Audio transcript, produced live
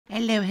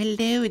Hello,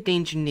 hello,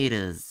 Danger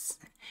Noodles.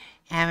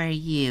 How are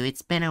you?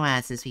 It's been a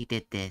while since we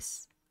did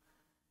this.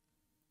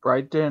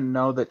 I didn't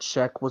know that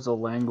Czech was a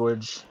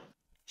language.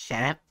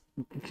 Shut up.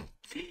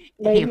 Maybe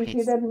she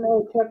Anyways. didn't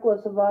know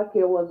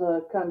Czechoslovakia was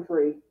a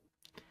country.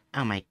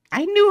 Oh my,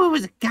 I knew it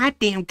was a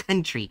goddamn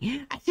country.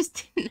 I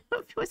just didn't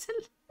know if it was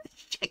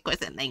Czech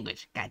was a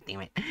language. God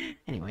damn it.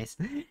 Anyways.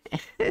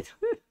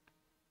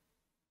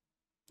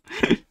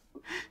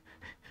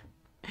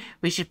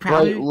 We should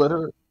probably... Right,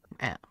 literally.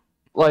 Oh.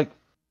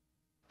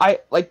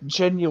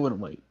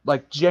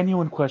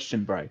 Genuine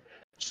question, Bri.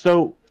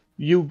 So,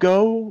 you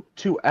go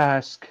to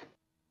ask,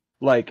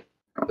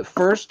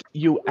 first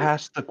you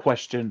ask the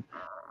question,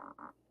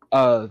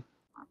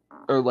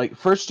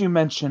 first you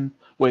mention,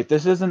 wait,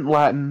 this isn't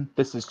Latin,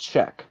 this is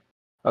Czech.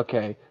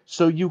 Okay,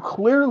 so you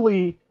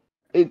clearly,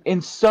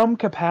 in some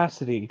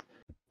capacity,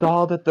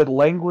 saw that the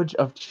language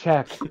of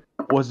Czech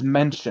was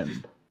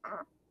mentioned.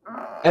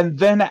 And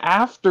then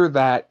after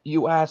that,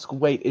 you ask,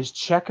 wait, is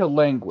Czech a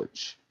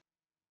language?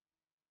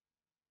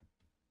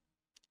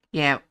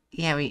 Yeah,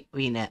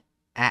 we know.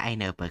 I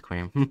know,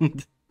 Bookworm.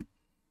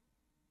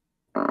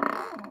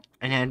 I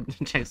know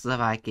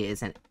Czechoslovakia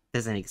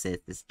doesn't exist.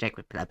 It's Czech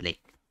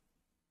Republic.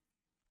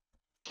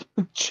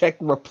 Czech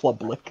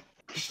Republic.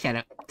 Shut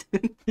up.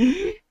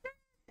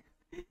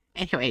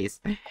 Anyways,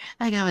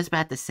 like I was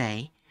about to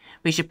say,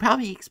 we should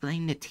probably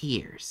explain the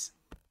tiers.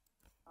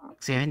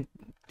 Because we haven't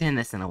done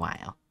this in a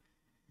while.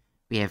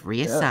 We have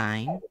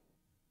reassign,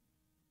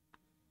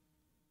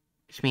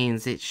 which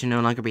means it should no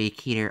longer be a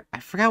Keter.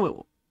 I forgot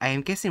what...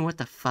 I'm guessing what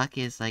the fuck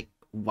is, like,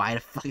 why the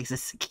fuck is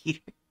this a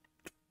Keter?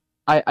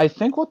 I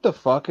think what the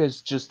fuck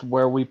is just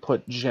where we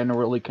put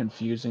generally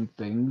confusing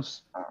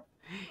things.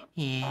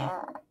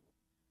 Yeah.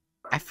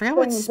 I forgot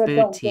what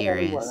spood tier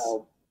is.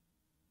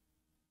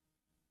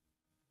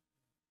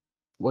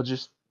 Well,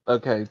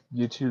 okay,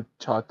 you two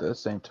talked at the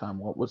same time.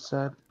 What was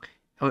said?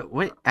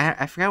 What?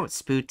 I forgot what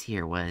spood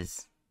tier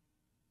was.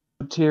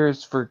 Tier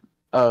is for,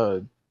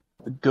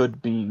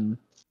 good being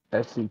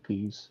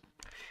SCPs.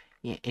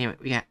 Yeah, anyway,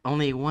 we got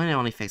only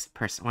affects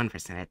one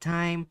person at a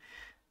time,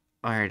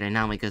 or it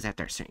anomaly goes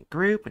after a certain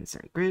group,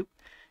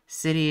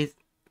 cities,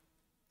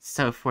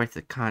 so forth,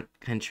 the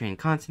country and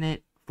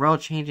continent,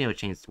 world changing, it would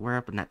change the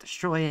world, but not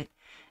destroy it,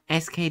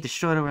 SK,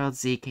 destroy the world,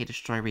 ZK,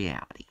 destroy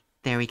reality.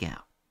 There we go.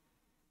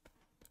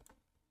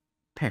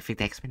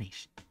 Perfect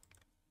explanation.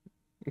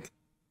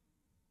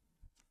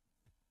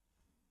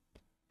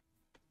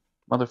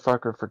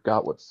 Motherfucker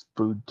forgot what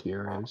spood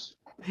tier is.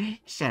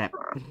 Shut up.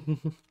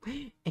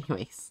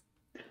 Anyways.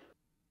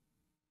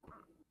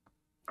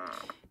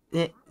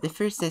 The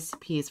first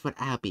SCP is what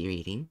I'll be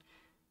reading.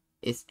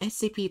 Is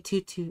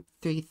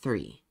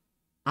SCP-2233,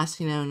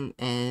 also known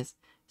as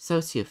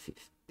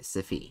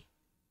Sociophy.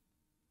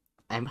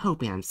 I'm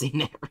hoping I'm saying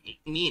that right.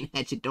 Me and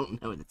Hatchet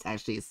don't know what it's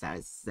actually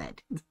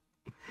said.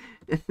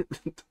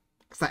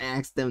 Because I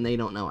asked them, they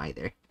don't know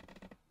either.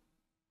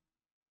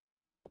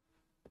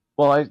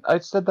 Well, I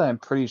said that I'm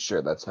pretty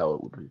sure that's how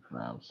it would be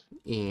pronounced.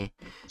 Yeah.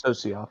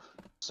 Socioph.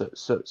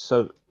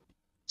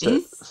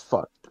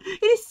 Fuck.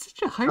 It is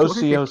such a hard word.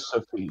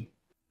 Sociosophy.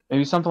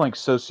 Maybe something like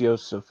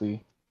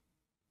Sociosophy.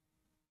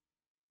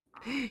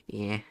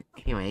 Yeah,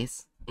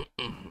 anyways.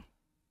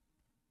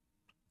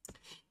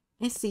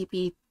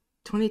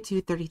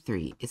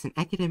 SCP-2233 is an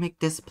academic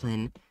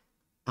discipline...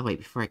 Oh wait,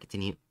 before I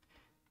continue.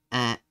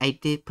 I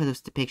did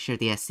post a picture of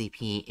the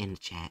SCP in the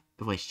chat,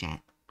 voice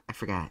chat. I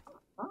forgot.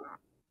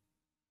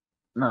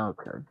 No,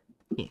 okay.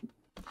 Yeah.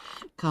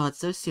 Called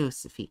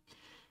Sociosophy.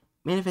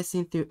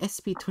 Manifesting through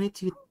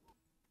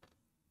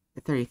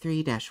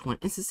SCP-2233-1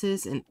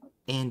 instances and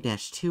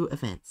 -2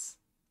 events.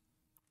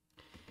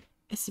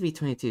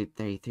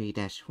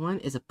 SCP-2233-1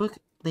 is a book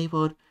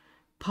labeled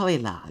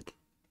Polylogue,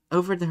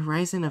 Over the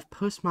Horizon of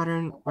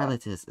Postmodern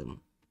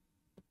Relativism,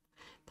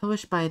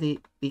 published by the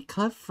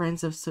Club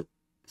Friends of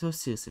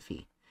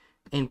Sociosophy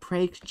in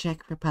Prague,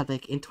 Czech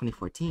Republic in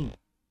 2014.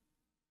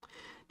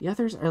 The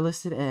authors are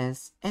listed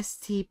as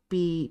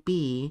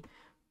STBB,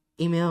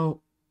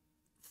 Emil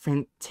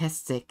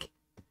Fantastic,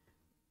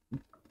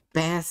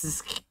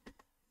 Bask,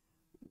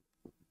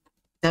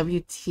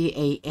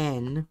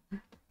 WTAN,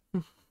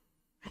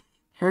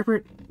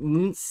 Herbert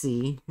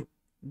Muncy,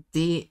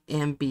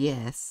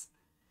 DMBS,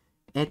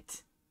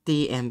 et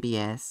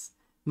DMBS,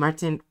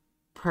 Martin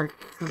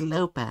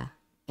Perklopa,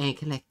 and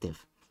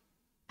Collective.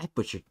 I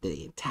butchered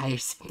the entire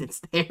sentence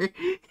there.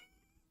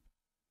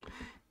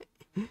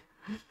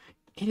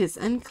 It is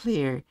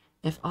unclear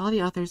if all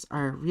the authors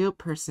are real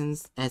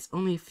persons, as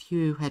only a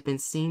few had been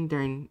seen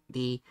during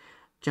the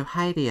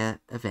Johadia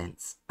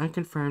events.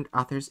 Unconfirmed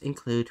authors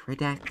include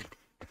redacted.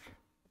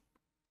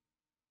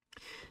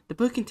 The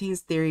book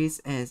contains theories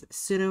as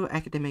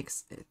pseudo-academic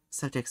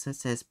subjects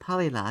such as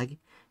polylogue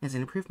as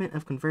an improvement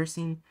of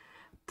conversing,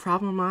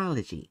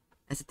 problemology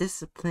as a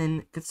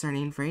discipline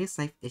concerning various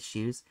life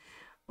issues,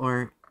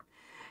 or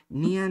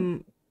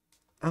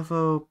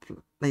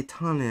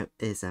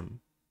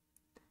Neon-Ovo-Platonism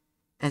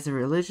as a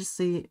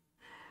religiously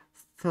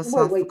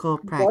philosophical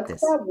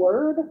practice. What's that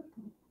word?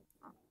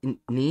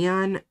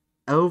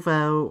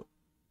 Neon-Ovo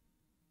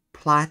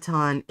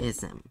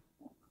Platonism.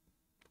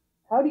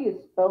 How do you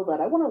spell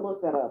that? I want to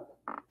look that up.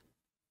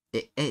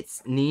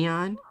 It's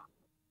neon.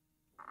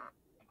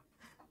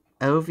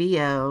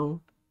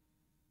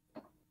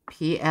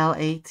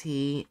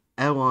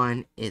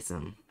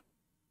 OVOPLATON-ism.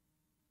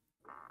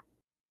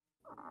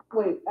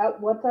 Wait,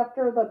 what's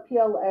after the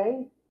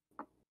PLA?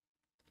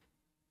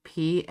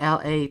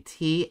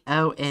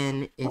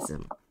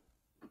 PLATON-ism.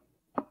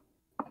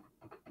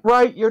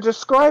 Right, you're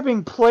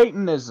describing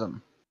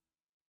Platonism.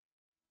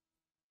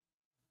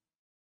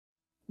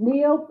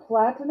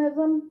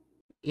 Neoplatonism?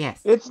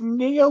 Yes. It's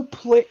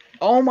Neoplat.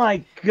 Oh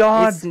my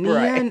God, It's Bray.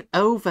 neon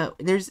ovo.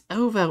 There's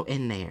ovo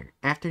in there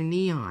after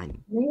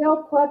neon.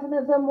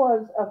 Neoplatonism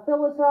was a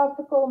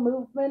philosophical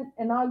movement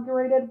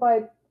inaugurated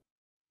by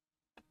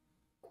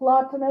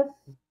Plotinus.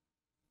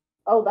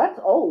 Oh, that's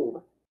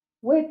old.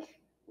 Which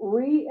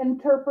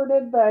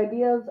reinterpreted the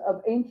ideas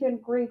of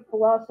ancient Greek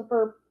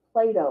philosopher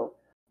Plato.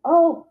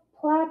 Oh,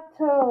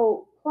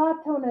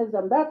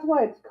 Platonism. That's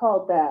why it's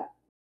called that.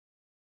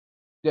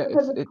 Yeah,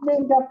 Because it's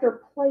named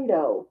after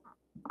Plato.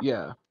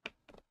 yeah.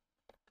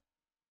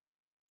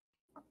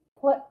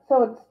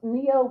 So it's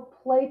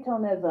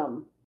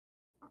Neoplatonism.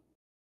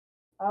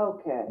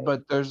 Okay.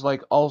 But there's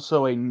like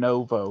also a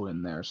Novo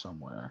in there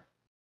somewhere.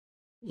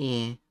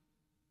 Yeah.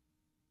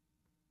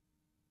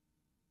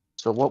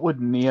 So what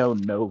would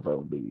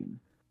Neo-Novo mean?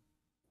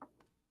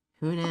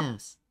 Who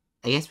knows?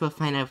 I guess we'll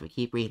find out if we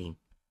keep reading.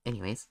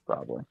 Anyways.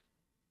 Probably.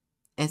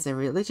 As a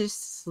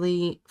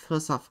religiously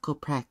philosophical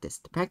practice,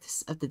 the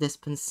practice of the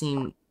discipline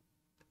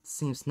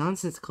seems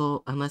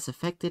nonsensical unless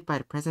affected by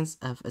the presence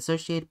of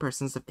associated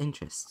persons of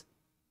interest.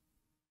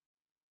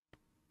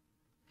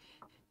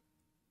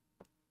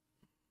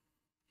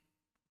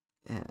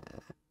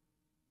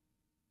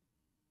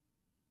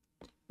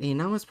 The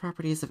anomalous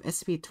properties of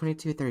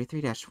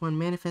SCP-2233-1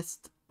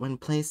 manifest when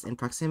placed in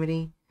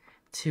proximity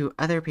to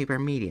other paper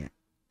media.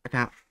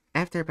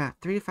 After about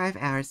 3 to 5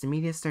 hours, the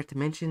media start to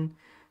mention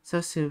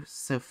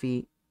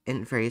sociophy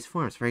in various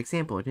forms. For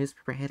example,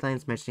 newspaper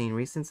headlines mentioning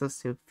recent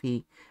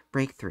sociophy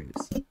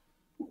breakthroughs.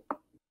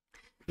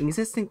 The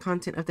existing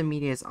content of the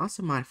media is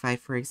also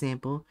modified. For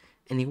example,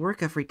 in the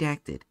work of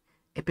Redacted,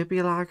 a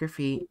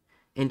bibliography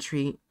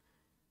entry,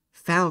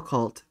 Foul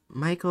Cult,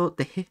 Michael,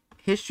 The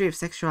History of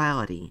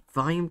Sexuality,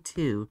 Volume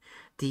 2,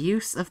 The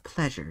Use of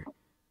Pleasure.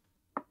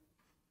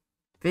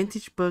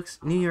 Vintage Books,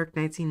 New York,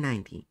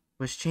 1990,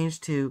 was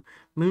changed to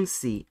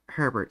Moonsea,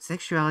 Herbert,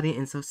 Sexuality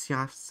and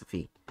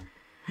Sociophy.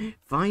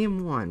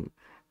 Volume 1,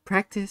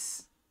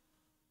 Practice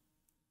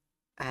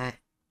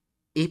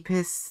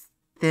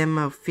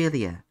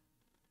Episthemophilia,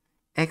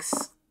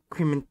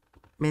 Excrementum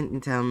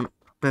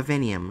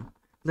Bovinium,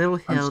 Little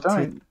Hill,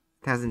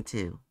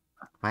 2002.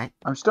 What?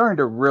 I'm starting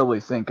to really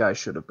think I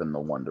should have been the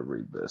one to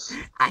read this.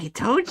 I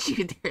told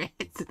you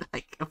there's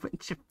like a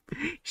bunch of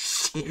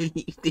shit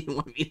you didn't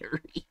want me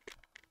to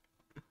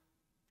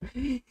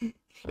read.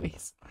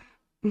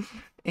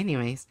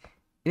 Anyways,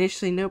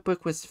 initially no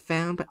book was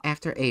found, but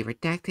after a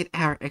redacted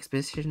hour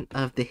exposition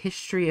of the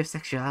History of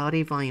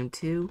Sexuality, Volume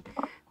 2,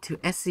 to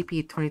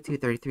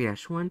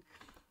SCP-2233-1,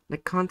 the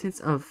contents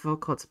of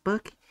Foucault's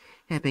book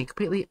have been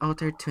completely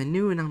altered to a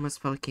new anomalous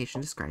publication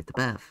described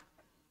above.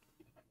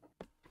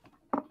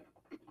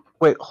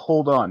 Wait,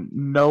 hold on.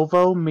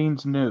 Novo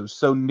means new,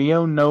 so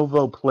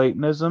Neo-Novo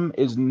Platonism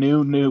is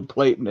new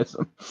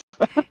Platonism.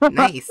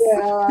 Nice.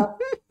 Yeah,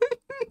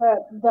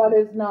 that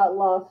is not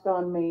lost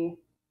on me.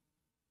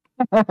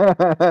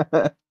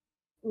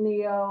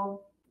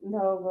 Neo,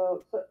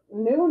 Novo,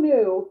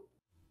 new.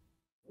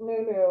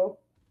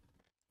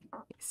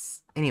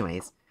 Yes.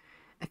 Anyways,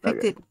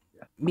 affected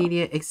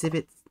media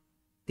exhibits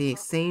the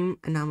same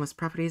anomalous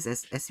properties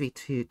as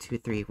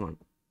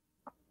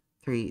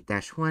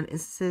SCP-2231-3-1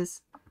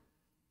 instances.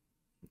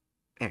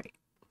 Alright.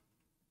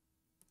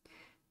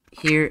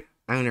 Here,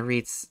 I'm gonna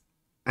read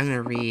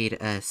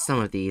some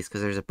of these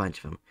because there's a bunch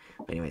of them.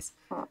 But anyways,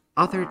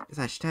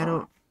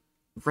 author/title: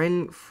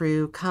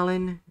 Renfrew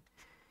Colin.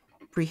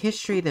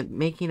 Prehistory: The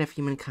Making of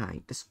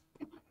Humankind.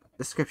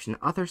 Description: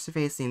 Author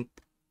surveys the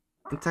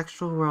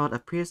contextual world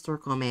of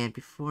prehistorical man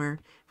before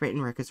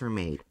written records were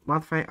made.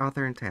 Modified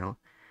author and title: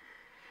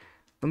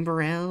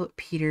 Bumbarel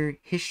Peter.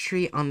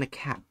 History on the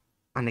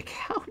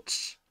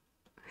couch.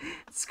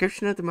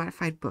 Description of the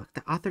modified book.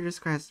 The author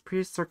describes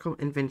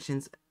prehistorical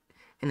inventions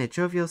in a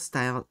jovial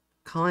style,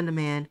 calling a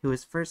man who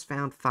was first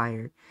found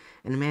fire,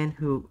 and a man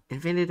who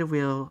invented a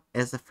wheel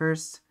as the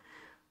first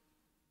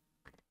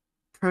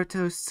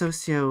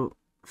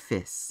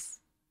proto-sociophyst.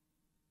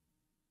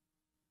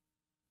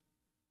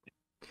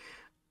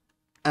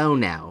 Oh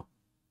no.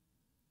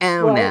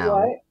 Oh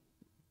no.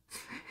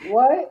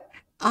 What?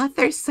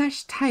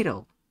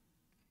 Author/title: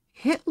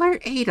 Hitler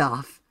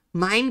Adolf.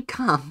 Mein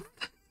Kampf.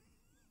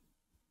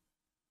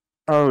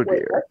 Oh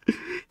dear.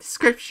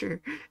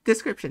 Description: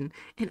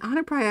 An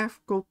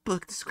autobiographical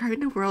book describing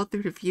the world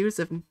through the views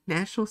of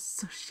National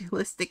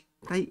Socialistic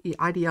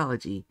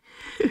ideology.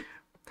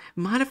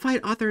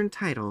 Modified author and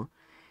title: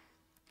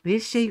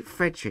 Nietzsche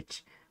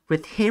Friedrich,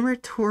 with hammer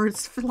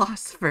towards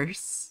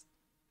philosophers.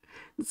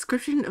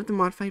 Description of the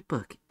Modified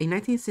Book. A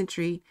 19th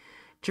century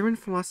German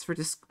philosopher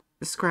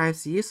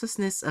describes the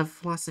uselessness of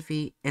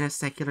philosophy in a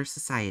secular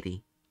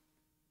society.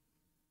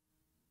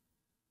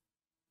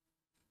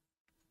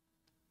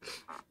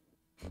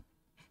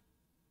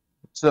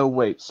 So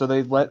wait, so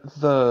they let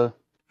the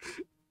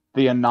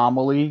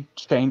anomaly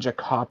change a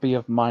copy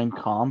of Mein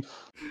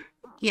Kampf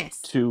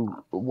Yes. to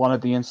one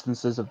of the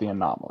instances of the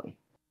anomaly.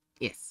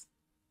 Yes.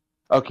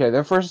 Okay,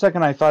 there for a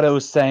second I thought it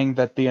was saying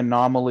that the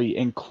anomaly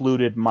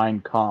included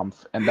Mein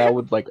Kampf, and that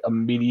would like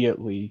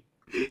immediately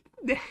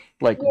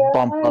like Yeah,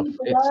 bump up I'm its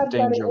glad that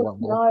danger it's level.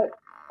 not.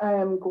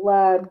 I'm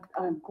glad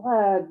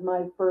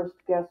my first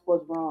guess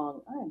was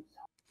wrong. I'm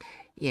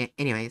Yeah,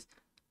 anyways,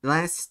 the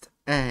last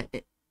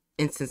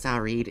instance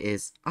I'll read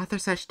is author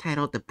such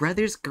titled The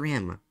Brothers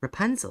Grimm,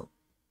 Rapunzel.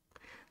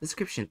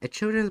 Description: a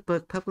children's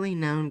book publicly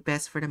known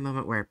best for the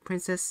moment where a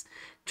princess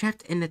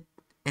trapped in a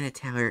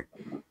tower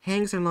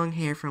hangs her long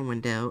hair from a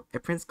window. A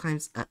prince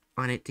climbs up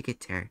on it to get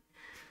to her.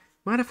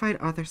 Modified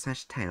author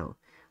such title: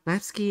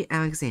 Lavsky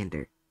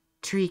Alexander,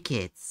 Tree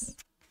Kids.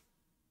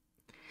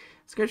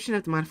 Description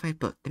of the modified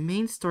book. The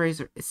main story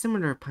is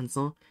similar to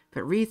Rapunzel,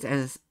 but reads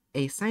as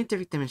a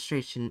scientific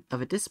demonstration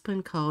of a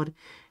discipline called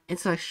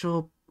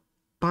intellectual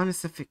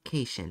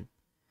bonification.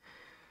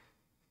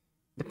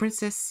 The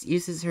princess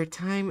uses her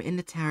time in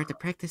the tower to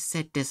practice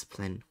said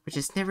discipline, which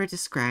is never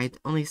described,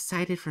 only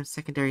cited from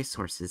secondary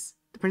sources.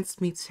 The prince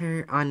meets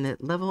her on the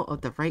level of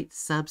the right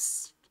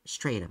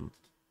substratum.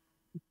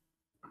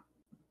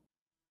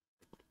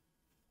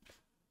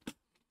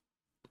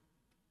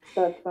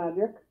 That's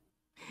magic.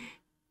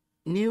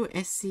 New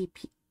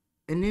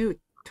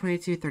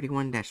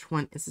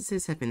 2231-1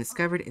 instances have been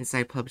discovered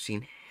inside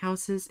publishing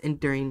houses and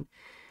during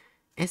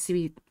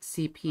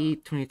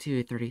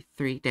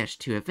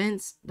SCP-2233-2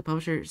 events. The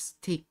publishers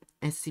take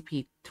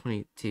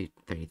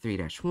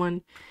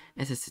SCP-2233-1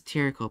 as a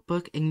satirical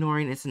book,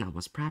 ignoring its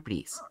anomalous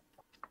properties.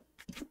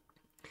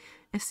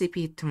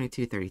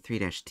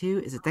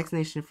 SCP-2233-2 is a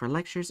designation for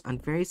lectures on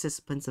various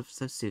disciplines of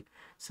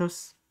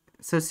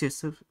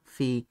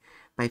sociosophy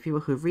by people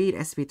who read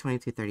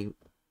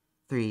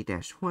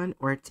SCP-2233-1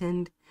 or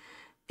attend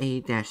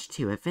a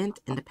 -2 event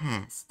in the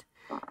past.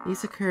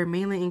 These occur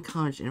mainly in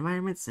college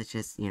environments such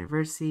as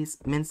universities,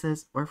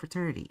 mensas, or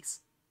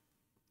fraternities.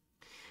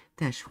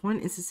 -1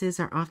 instances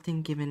are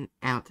often given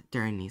out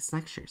during these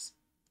lectures.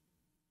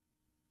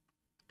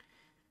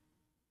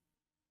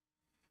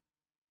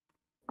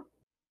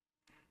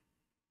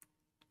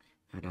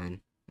 Hold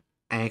on.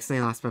 I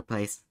accidentally lost my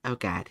place. Oh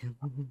god.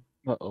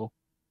 Uh-oh.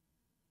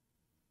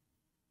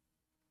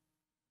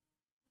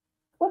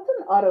 What's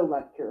an auto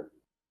lecture?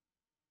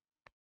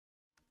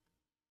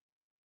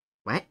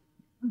 What?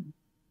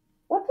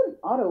 What's an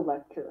auto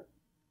lecture?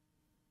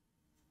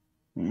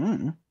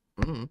 Mm.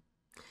 Mm.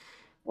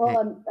 Well,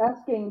 I'm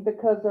asking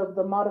because of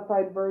the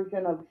modified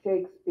version of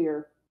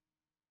Shakespeare.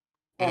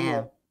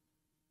 Hamlet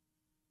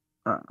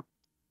Yeah.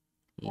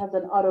 has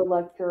an auto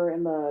lecture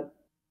in the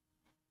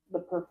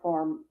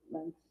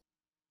performance.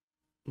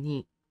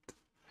 Neat.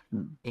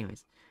 Mm.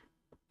 Anyways,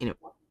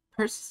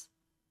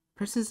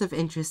 persons of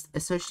interest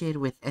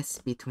associated with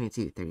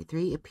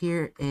SCP-2233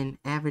 appear in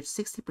average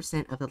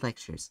 60% of the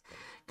lectures.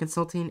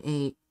 Consulting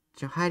a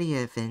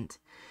Johadia event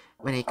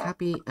when a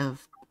copy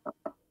of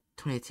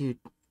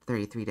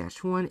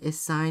 2233-1 is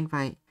signed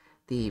by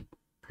the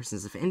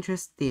persons of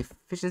interest, the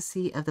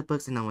efficiency of the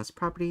book's anomalous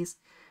properties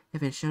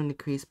have been shown to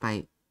increase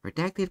by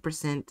redacted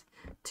percent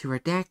to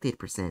redacted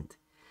percent,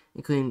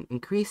 including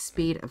increased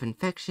speed of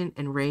infection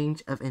and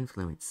range of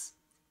influence.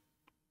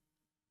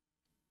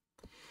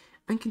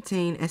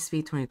 Uncontained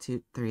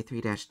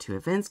SCP-2233-2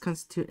 events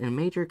constitute a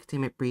major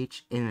containment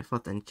breach and, if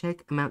left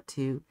unchecked, amount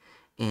to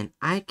an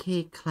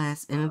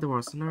IK-class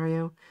end-of-the-world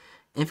scenario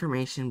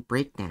information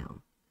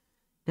breakdown.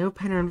 No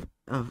pattern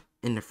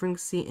in the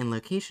frequency and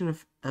location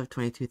of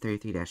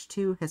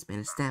 2233-2 has been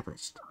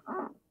established.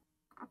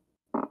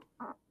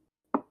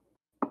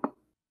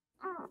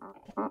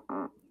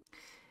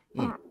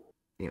 Yeah.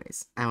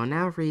 Anyways, I will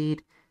now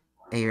read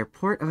a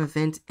report of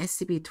event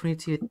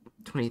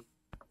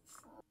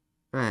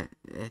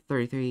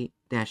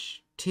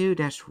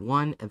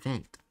SCP-2233-2-1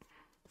 event.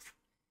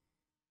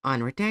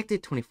 On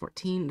Redacted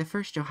 2014, the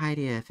first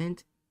Johadia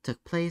event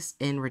took place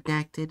in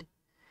Redacted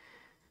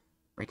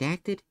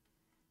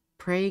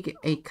Prague,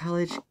 a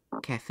college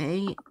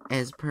cafe,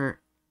 as per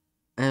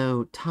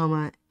O.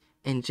 Toma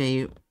and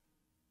J.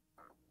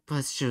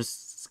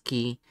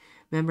 Blazkowski,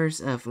 members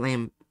of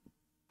Lambda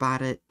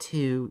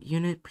 2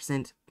 unit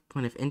present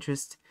point of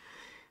interest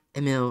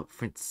Emil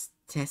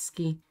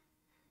Franceschi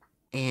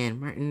and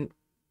Martin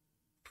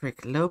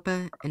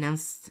Priklopa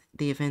announced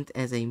the event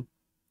as a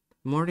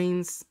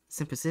morning's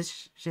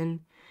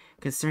symposium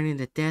concerning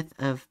the death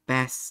of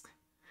Basque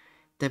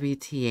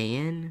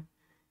WTAN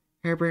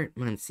Herbert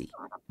Munsey,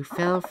 who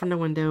fell from the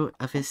window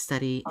of his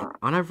study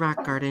on a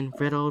rock garden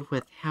riddled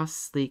with house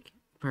sleek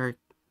per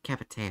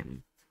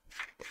capitam.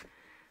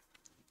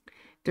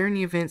 During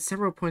the event,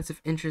 several points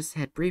of interest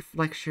had brief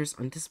lectures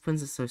on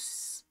disciplines of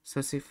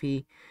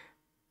sociophy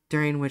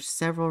during which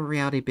several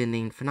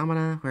reality-bending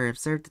phenomena were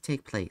observed to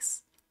take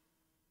place.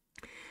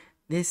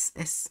 This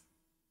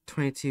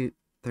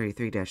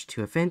S2233-2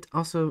 event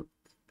also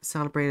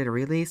celebrated a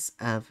release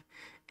of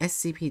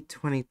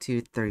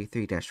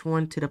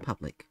SCP-2233-1 to the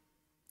public.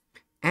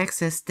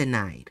 Access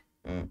denied.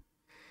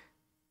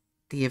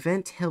 The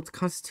event helped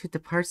constitute the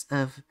parts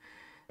of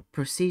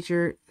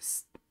procedure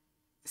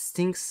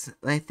Stinks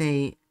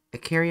Lethe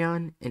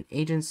Acarion and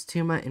Agents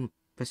Tuma and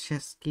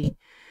Bashevsky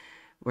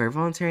were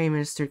voluntarily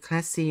administered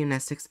Class C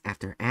gymnastics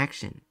after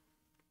action.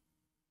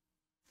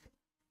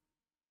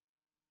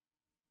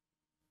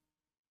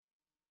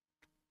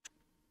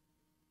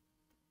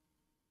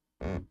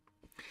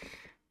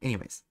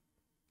 Anyways,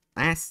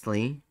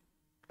 lastly,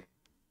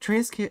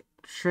 transcript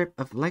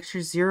of Lecture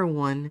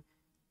 01-8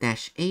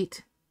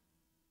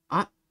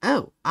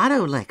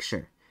 Auto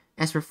Lecture,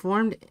 as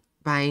performed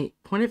by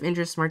Point of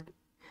Interest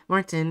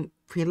Martin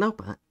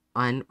Prilopa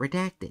on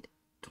Redacted,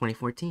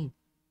 2014.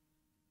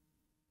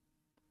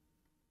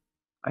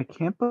 I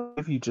can't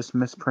believe you just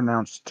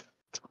mispronounced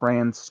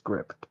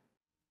transcript.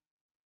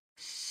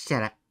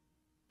 Shut up.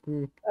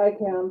 I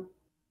can.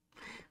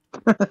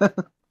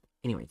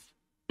 Anyways,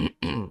 I'd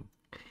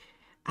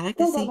like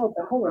to Still don't say... know what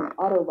the hell an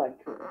auto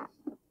lecture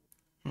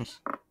is.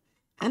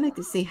 I'd like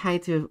to say hi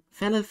to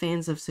fellow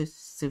fans of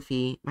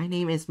Sufi. My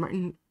name is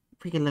Martin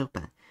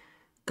Prilopa.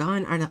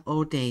 Gone are the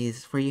old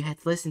days where you had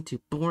to listen to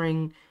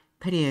boring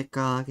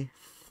pedagogue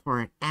for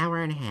an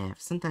hour and a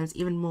half, sometimes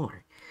even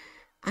more.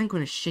 I'm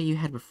going to show you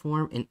how to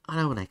perform an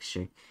auto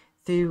lecture,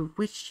 through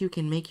which you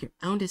can make your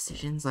own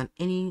decisions on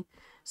any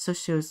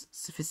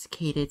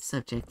socio-sophisticated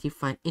subject you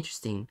find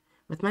interesting,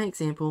 with my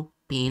example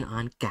being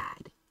on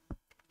God.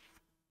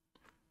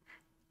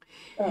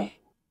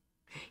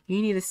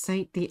 You need to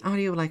cite the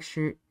audio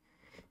lecture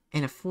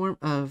in a form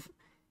of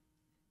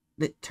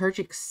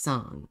liturgic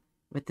song,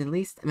 with the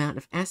least amount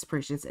of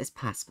aspirations as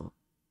possible.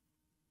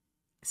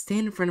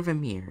 Stand in front of a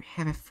mirror,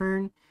 have a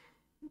fern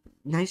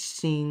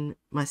Nicene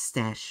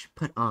mustache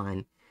put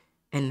on,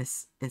 and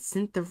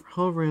scent the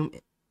whole room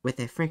with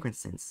a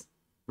frankincense.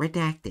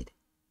 Redacted.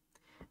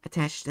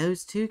 Attach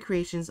those two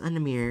creations on the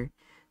mirror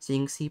so you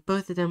can see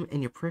both of them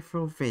in your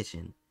peripheral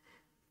vision,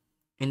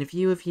 and the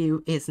view of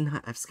you is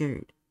not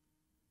obscured.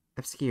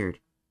 Obscured.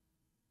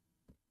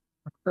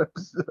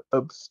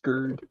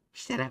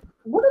 Shut up.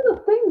 One of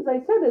the things I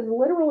said is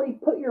literally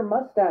put your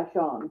mustache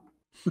on.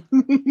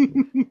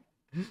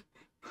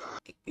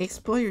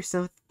 Explore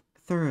yourself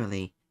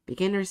thoroughly.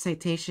 Begin the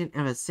recitation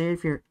and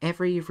observe your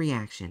every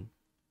reaction.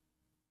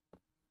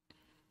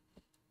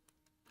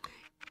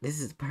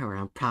 This is the part where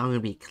I'm probably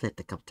going to be clipped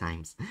a couple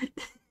times.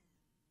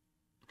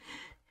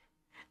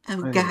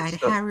 Oh God,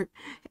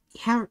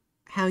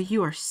 how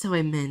you are so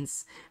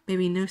immense.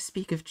 Maybe no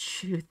speak of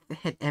truth that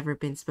had ever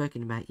been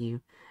spoken about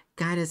you.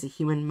 God is a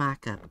human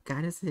mock-up.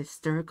 God is a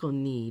historical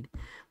need,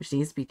 which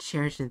needs to be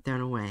cherished and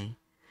thrown away.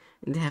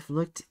 And to have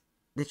looked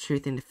the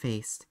truth in the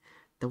face.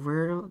 The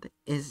world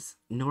is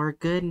nor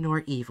good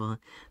nor evil.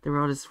 The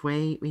world is the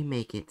way we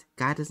make it.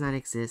 God does not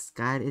exist.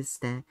 God is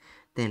that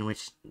than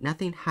which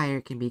nothing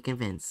higher can be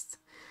convinced.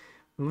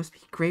 We must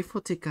be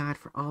grateful to God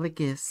for all the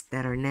gifts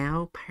that are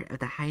now part of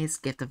the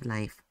highest gift of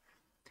life.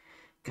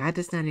 God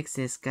does not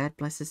exist. God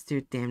blesses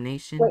through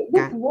damnation. Wait,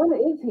 which one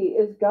is he?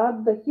 Is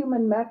God the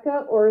human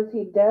Mecca, or is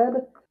he dead,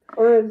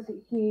 or is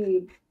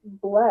he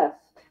blessed?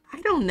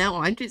 I don't know.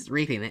 I'm just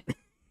reading it.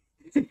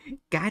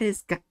 God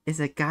is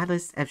a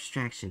godless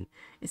abstraction.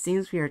 It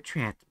seems we are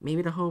trapped.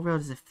 Maybe the whole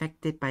world is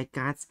affected by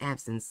God's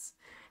absence.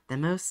 The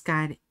most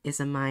God is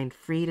a mind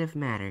freed of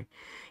matter.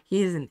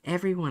 He is in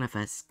every one of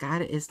us.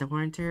 God is the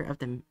warrantor of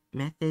the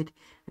method.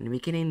 In the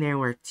beginning there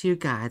were two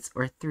gods,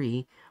 or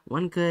three,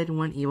 one good,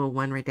 one evil,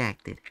 one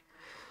redacted.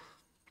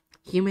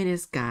 Human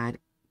is God.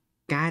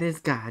 God is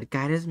God.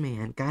 God is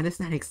man. God does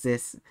not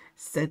exist,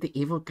 said the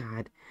evil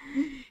God.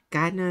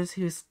 God knows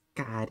who's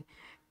God.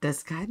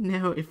 Does God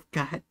know if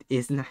God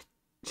is not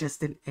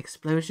just an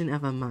explosion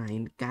of a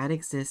mind? God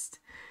exists,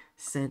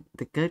 said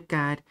the good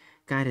God.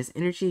 God is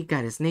energy,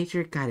 God is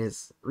nature, God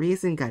is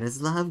reason, God is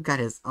love,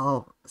 God is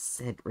all,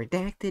 said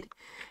redacted.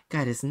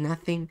 God is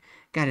nothing,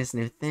 God is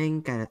no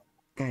thing, God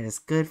is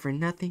good for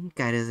nothing,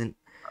 God is an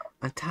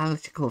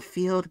ontological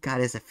field, God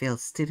is a failed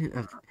student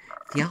of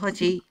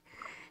theology,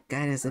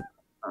 God is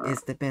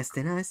the best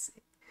in us.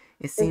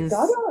 It seems... Is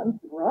God on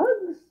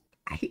drugs?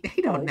 I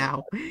don't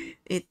know.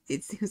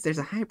 It seems there's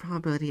a high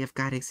probability of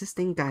God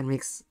existing. God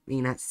makes me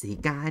not see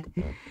God.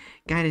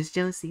 God is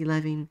jealousy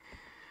loving.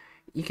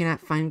 You cannot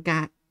find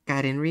God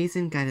in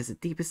reason. God is the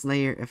deepest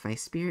layer of my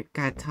spirit.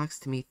 God talks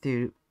to me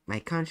through my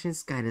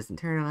conscience. God is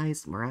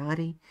internalized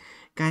morality.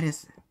 God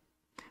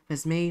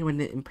was made when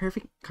the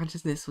imperfect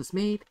consciousness was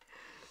made.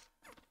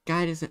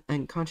 God is an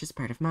unconscious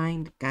part of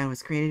mind. God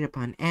was created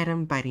upon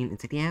Adam biting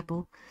into the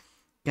apple.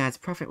 God's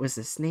prophet was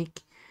a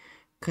snake.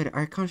 Could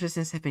our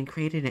consciousness have been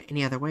created in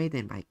any other way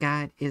than by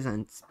God? Is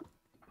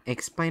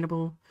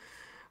unexplainable.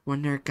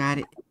 Wonder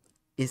God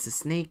is a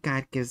snake.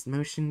 God gives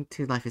motion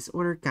to life is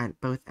order. God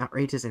both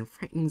outrages and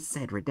frightens,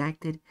 said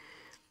redacted.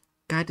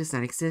 God does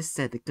not exist,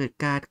 said the good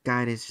God.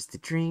 God is just a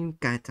dream.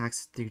 God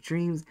talks through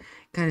dreams.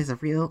 God is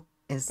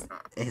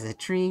as a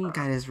dream.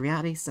 God is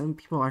reality. Some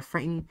people are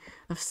frightened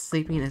of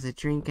sleeping as a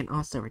dream can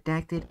also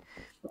redacted.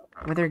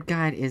 Whether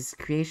God is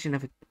creation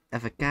of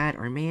a god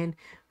or man,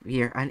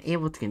 we are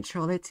unable to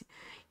control it.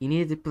 You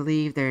need to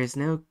believe there is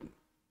no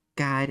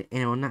God,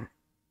 and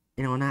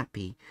it will not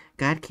be.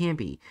 God can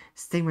be.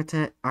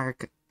 Stigmata are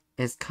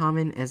as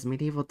common as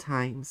medieval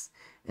times,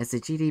 as the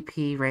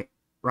GDP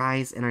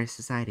rise in our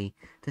society.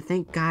 To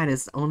think God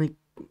is only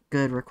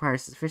good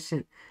requires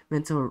sufficient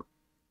mental,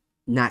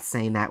 not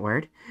saying that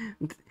word,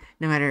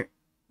 no matter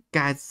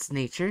God's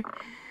nature.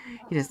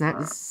 He does not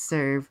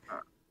deserve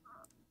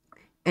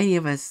any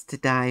of us to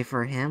die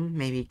for him.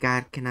 Maybe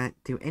God cannot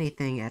do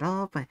anything at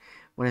all, but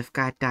what if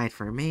God died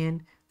for a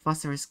man?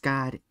 Philosopher's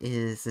God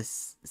is the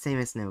same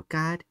as no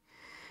God.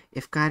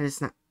 If God is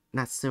not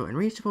so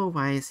unreachable,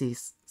 why is he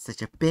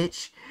such a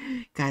bitch?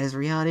 God is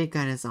reality.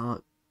 God is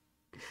all.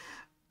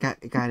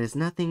 God is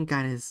nothing.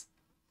 God is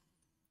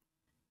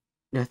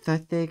no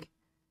nothing.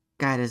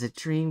 God is a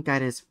dream.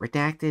 God is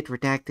redacted,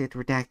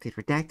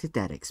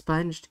 dead,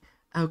 expunged.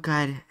 Oh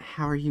God,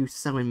 how are you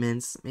so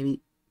immense? Maybe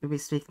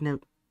speak no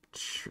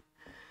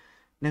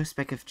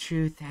speck of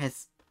truth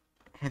have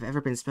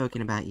ever been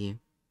spoken about you.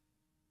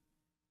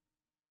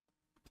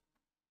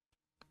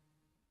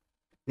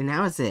 And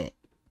that was it.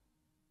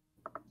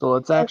 So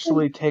let's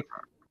actually take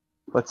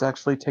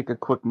a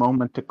quick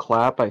moment to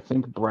clap. I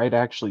think Bright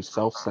actually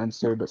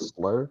self-censored a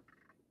slur.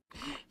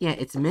 Yeah,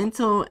 it's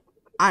mental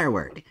R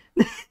word.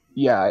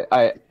 Yeah,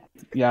 I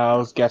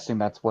was guessing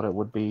that's what it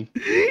would be.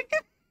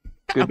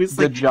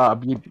 Good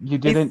job. You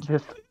didn't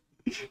just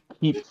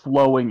keep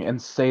flowing and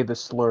say the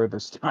slur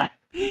this time.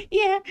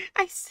 Yeah,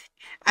 I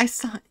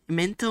saw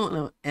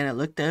mental and I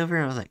looked over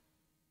and I was like,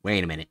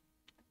 wait a minute.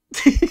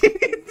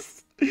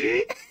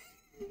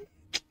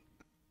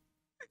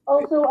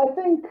 Also, I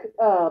think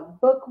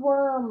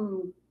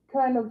Bookworm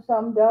kind of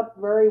summed up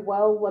very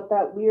well what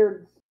that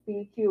weird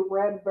speech you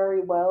read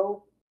very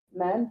well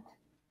meant,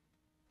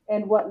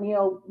 and what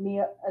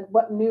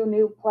what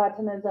new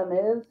Platonism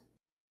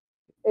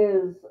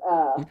is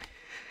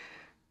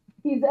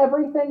he's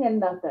everything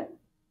and nothing.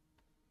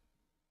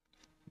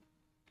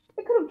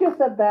 I could have just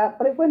said that,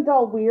 but it went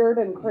all weird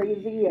and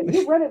crazy, and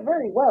you read it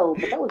very well,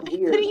 but that was I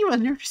weird. couldn't even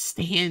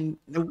understand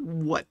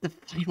what the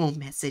final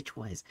message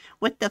was.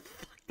 What the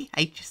fuck did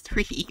I just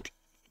read?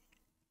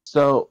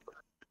 So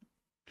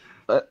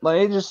let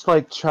me just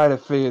try to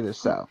figure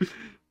this out.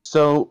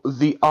 So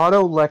the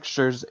auto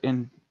lectures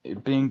in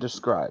being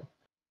described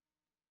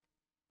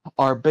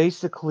are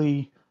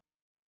basically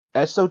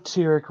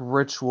esoteric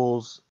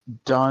rituals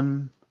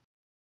done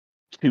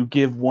to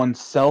give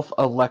oneself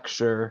a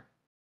lecture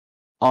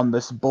on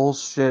this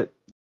bullshit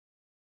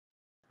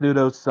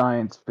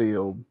pseudoscience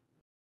field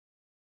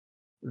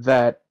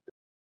that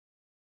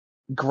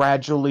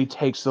gradually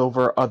takes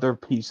over other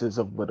pieces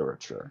of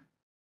literature.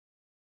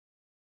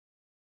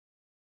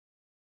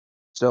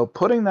 So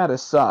putting that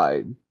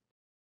aside,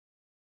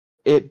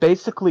 it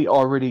basically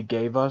already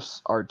gave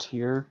us our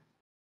tier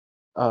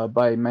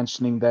by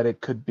mentioning that it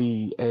could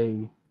be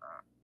a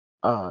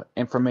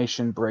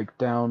information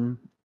breakdown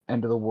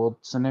end of the world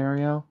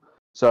scenario.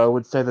 So I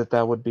would say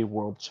that would be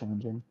world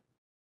changing.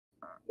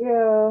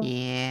 Yeah.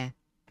 Yeah.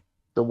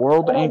 The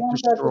world I don't ain't want that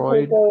to take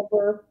destroyed.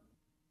 over.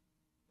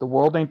 The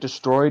world ain't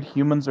destroyed.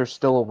 Humans are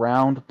still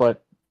around,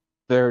 but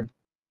they're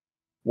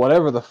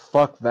whatever the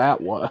fuck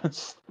that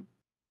was.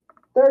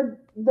 Their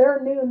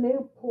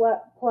new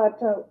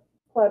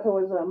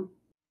plateauism.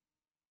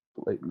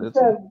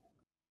 Platonism.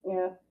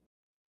 Yeah.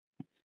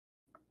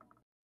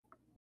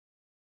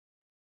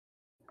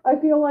 I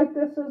feel like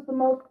this is the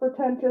most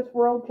pretentious,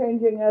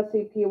 world-changing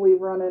SCP we've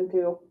run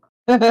into.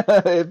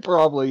 It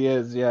probably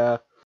is, yeah.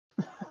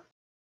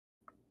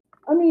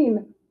 I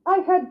mean, I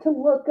had to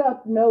look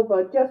up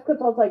Nova just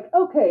because I was like,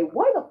 okay,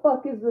 why the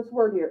fuck is this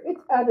word here?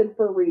 It's added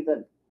for a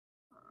reason.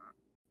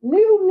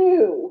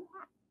 New.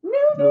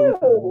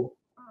 No.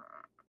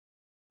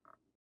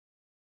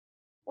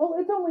 Well,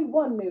 it's only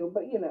one new,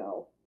 but you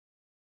know.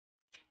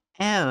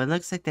 Oh, it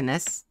looks like the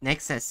next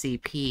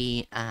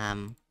SCP,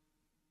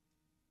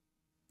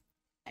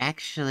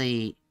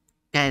 actually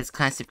got its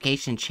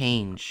classification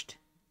changed.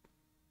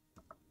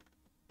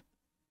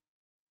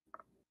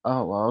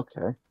 Oh, well,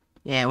 okay.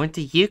 Yeah, it went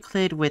to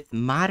Euclid with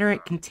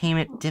moderate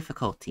containment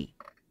difficulty.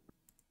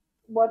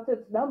 What's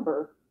its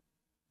number?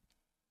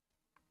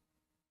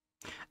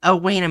 Oh,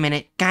 wait a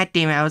minute. God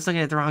damn it, I was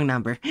looking at the wrong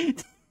number. Eh.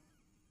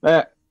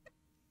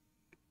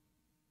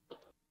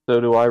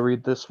 So do I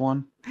read this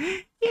one?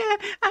 Yeah,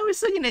 I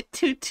was looking at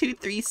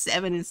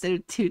 2237 instead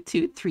of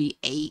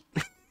 2238.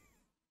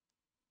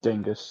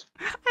 Dingus.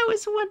 I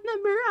was one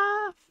number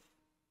off.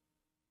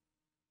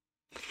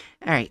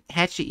 Alright,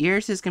 Hatchet,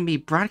 yours is going to be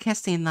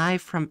broadcasting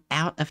live from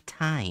out of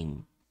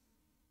time.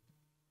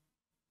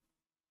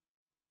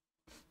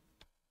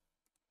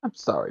 I'm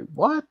sorry,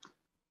 what?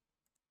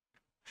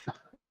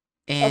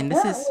 And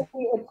this is...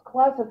 Apparently, its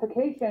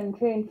classification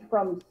changed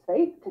from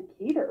safe to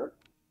Keter.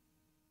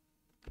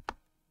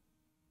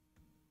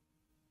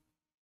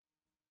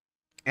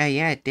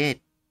 Yeah, it did.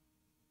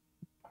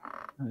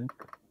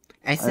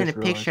 I sent a just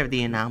realized picture of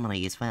the I-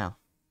 anomaly as well.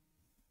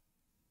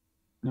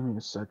 Give me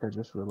a sec, I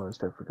just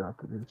realized I forgot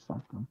to do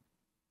something.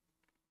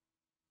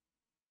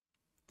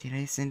 Did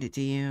I send it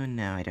to you?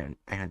 No, I don't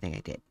think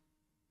I did.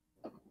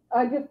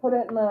 I just put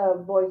it in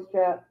the voice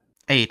chat.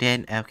 Oh, you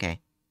did?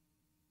 Okay.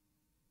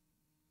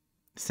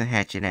 So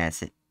Hatchet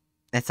has it.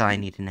 That's all I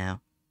need to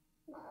know.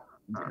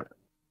 Okay.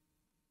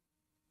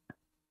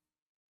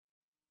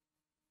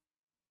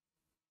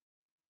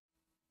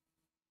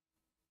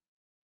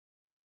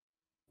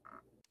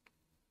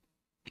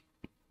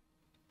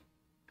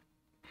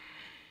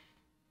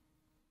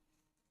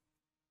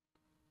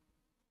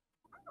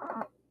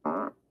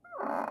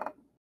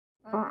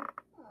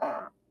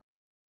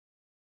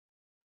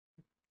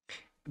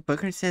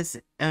 Booker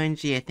says,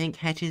 OMG, I think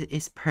Hatchet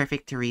is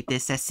perfect to read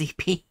this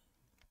SCP.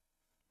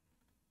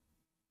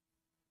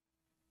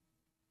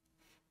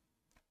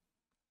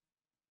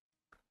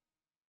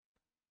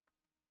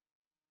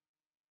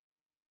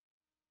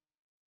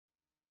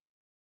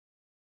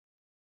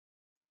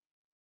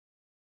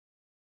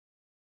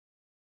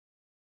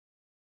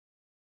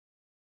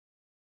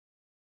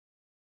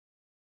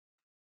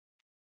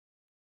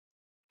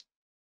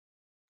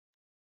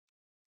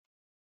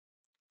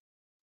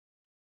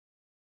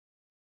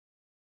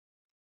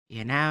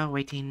 You're now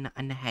waiting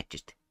on the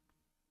Hatchet.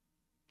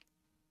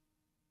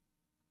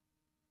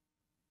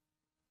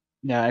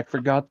 Yeah, I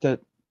forgot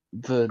that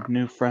the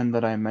new friend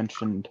that I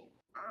mentioned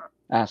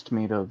asked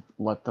me to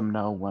let them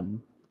know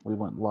when we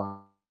went live.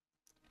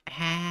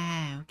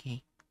 Ah,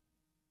 okay.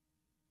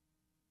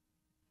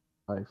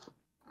 Okay,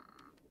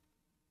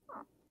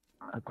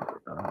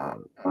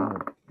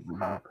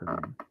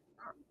 reopening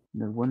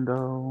new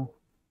window.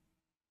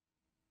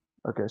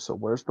 Okay, so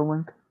where's the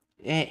link?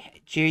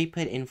 Jerry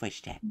put in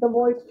voice chat. The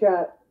voice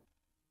chat.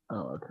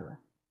 Oh, okay.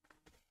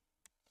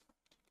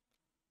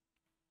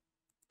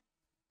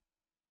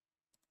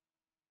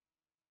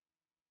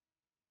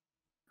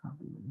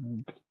 Copy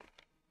link.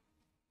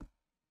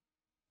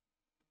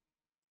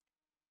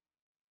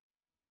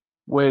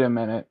 Wait a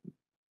minute.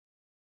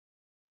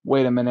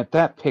 Wait a minute.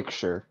 That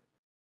picture.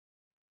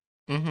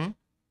 Mm-hmm.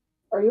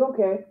 Are you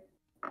okay?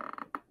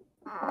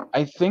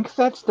 I think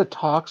that's the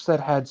talks that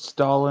had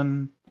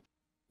Stalin,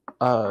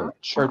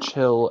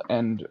 Churchill,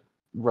 and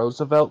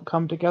Roosevelt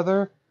come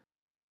together.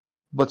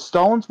 But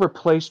Stalin's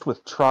replaced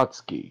with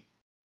Trotsky.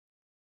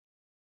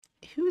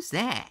 Who's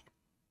that?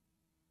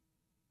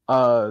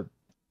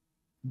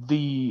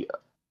 The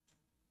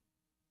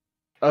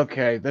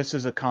Okay, this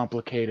is a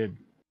complicated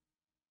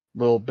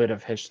little bit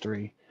of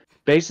history.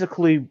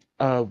 Basically,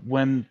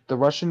 when the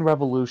Russian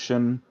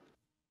Revolution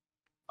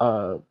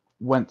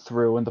went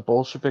through and the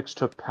Bolsheviks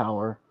took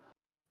power,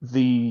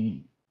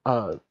 the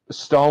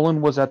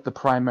Stalin was at the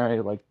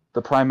primary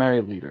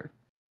leader.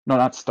 No,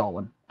 not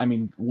Stalin. I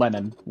mean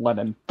Lenin.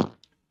 Lenin.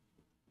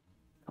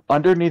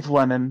 Underneath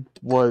Lenin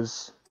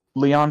was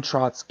Leon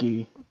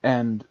Trotsky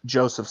and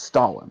Joseph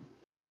Stalin.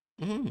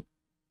 Mm-hmm.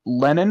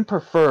 Lenin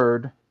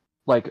preferred,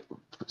 like,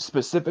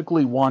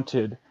 specifically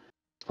wanted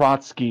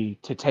Trotsky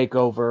to take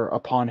over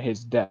upon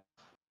his death,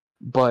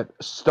 but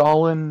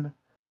Stalin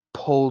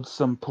pulled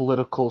some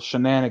political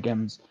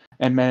shenanigans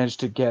and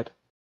managed to get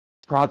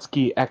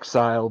Trotsky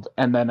exiled,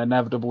 and then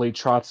inevitably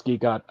Trotsky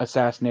got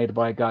assassinated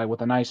by a guy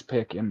with an ice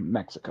pick in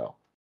Mexico.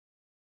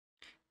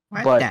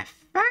 What But the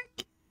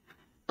fuck?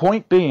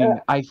 point being, Yeah.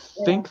 I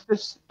think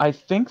this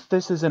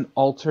is an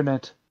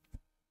alternate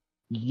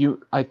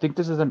I think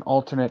this is an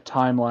alternate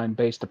timeline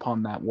based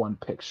upon that one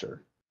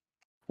picture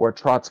where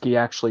Trotsky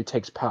actually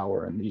takes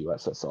power in the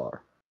USSR.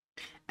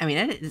 I mean,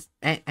 that is.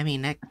 I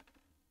mean,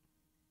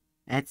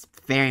 that's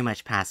very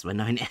much possible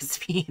knowing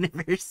SP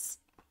universe.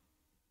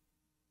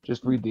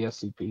 Just read the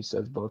SCP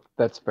says book.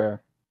 That's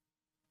fair.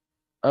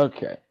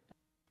 Okay.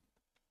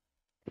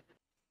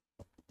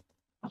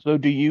 So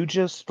do you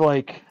just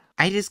like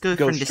I just go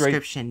go from straight?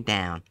 description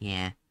down.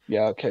 Yeah.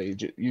 Yeah. Okay.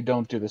 You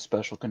don't do the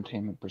special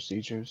containment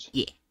procedures.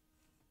 Yeah.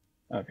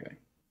 Okay.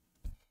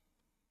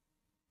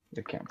 It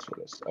accounts for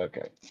this.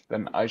 Okay.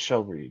 Then I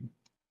shall read.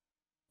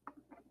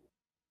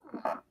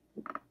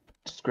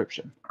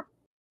 Description.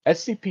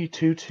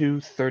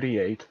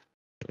 SCP-2238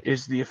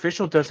 is the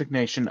official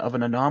designation of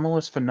an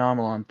anomalous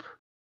phenomenon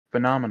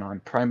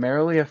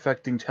primarily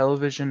affecting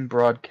television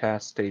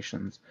broadcast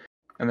stations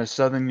in the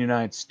southern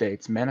United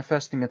States,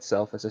 manifesting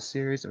itself as a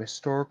series of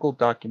historical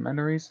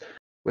documentaries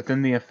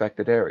within the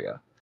affected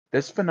area.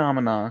 This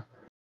phenomena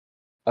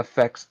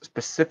affects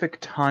specific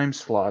time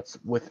slots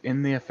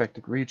within the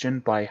affected region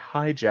by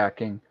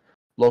hijacking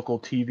local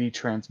TV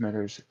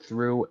transmitters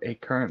through a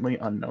currently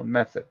unknown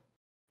method.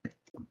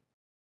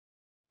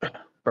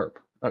 Burp.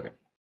 Okay.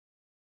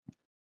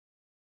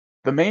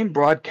 The main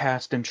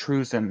broadcast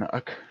intrusion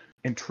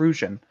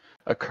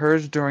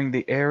occurs during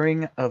the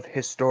airing of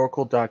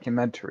historical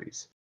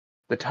documentaries.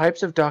 The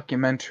types of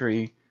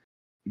documentary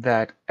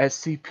that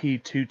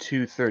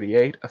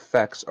SCP-2238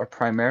 affects are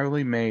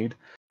primarily made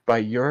by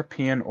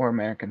European or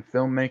American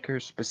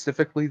filmmakers,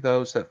 specifically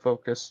those that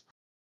focus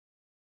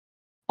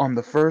on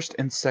the First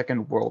and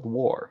Second World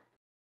War.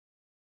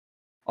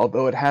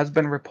 although it has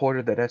been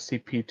reported that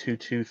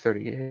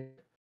SCP-2238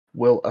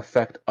 will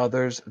affect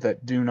others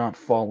that do not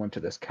fall into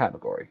this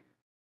category.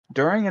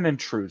 During an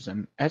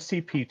intrusion,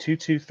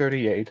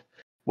 SCP-2238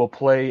 will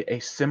play a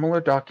similar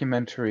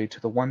documentary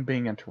to the one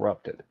being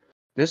interrupted.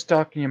 This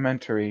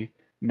documentary,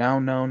 now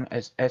known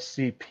as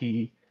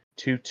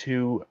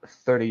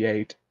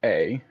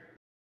SCP-2238-A,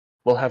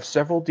 will have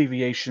several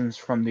deviations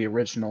from the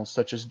original,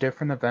 such as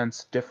different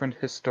events, different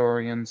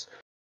historians,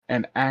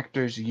 and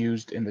actors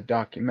used in the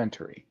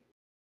documentary.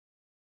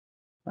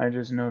 I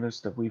just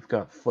noticed that we've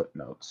got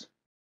footnotes.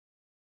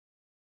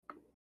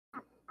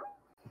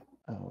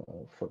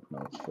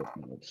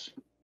 Footnotes.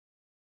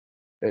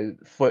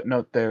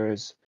 Footnote there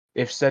is,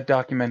 if said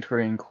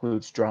documentary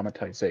includes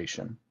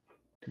dramatization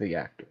to the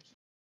actors.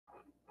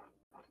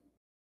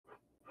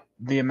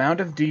 The amount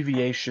of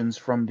deviations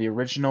from the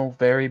original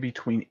vary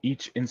between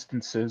each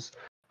instances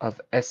of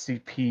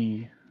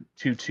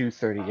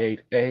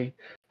SCP-2238-A.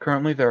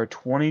 Currently, there are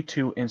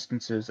 22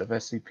 instances of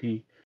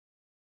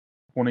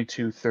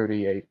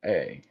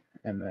SCP-2238-A.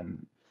 And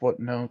then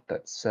footnote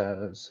that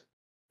says,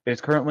 it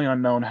is currently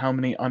unknown how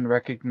many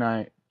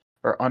unrecognized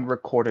or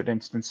unrecorded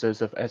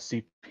instances of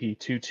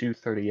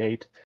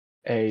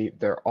SCP-2238-A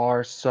there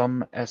are.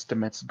 Some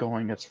estimates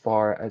going as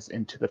far as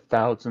into the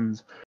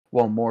thousands,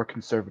 while more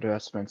conservative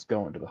estimates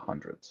go into the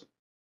hundreds.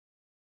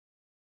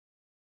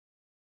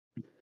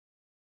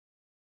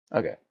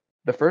 Okay.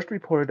 The first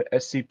reported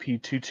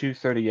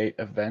SCP-2238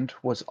 event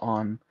was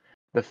on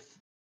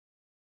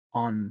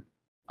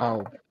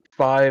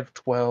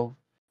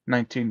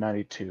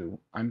 5/12/1992.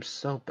 I'm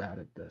so bad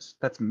at this.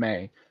 That's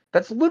May.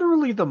 That's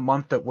literally the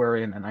month that we're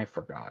in, and I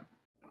forgot.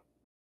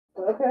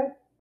 Okay.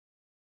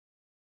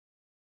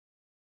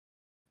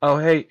 Oh,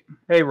 hey,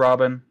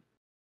 Robin.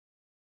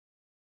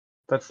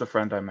 That's the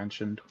friend I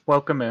mentioned.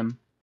 Welcome in.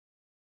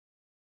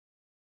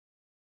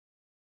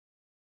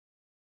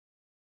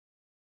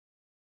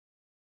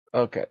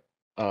 Okay.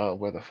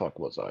 Where the fuck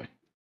was I?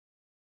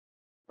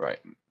 Right.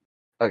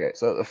 Okay,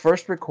 so the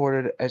first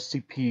recorded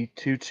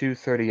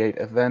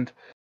SCP-2238 event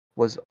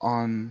was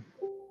on...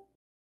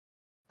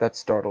 That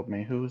startled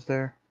me. Who was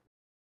there?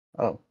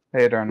 Oh,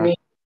 hey, Darna. Me.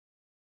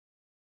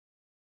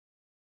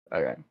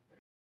 Okay.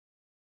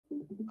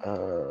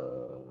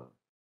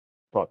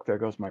 Fuck, there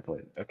goes my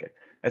plate. Okay.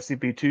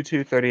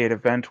 SCP-2238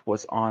 event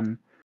was on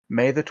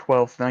May the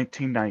 12th,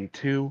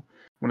 1992,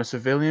 when a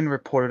civilian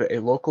reported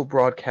a local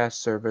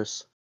broadcast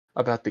service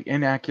about the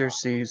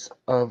inaccuracies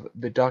of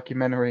the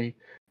documentary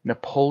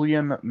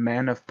Napoleon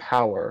Man of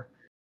Power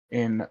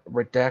in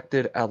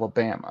redacted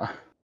Alabama.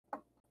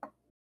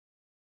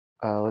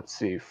 Let's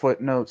see.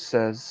 Footnote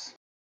says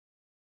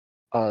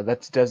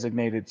that's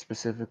designated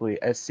specifically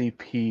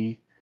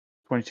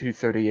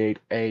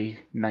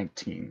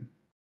SCP-2238-A-19.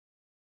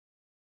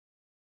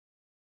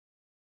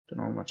 Don't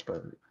know much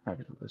about it.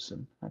 Happy to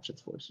listen.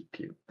 Hatchet's voice is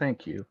cute.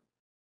 Thank you.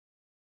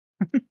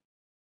 Wait,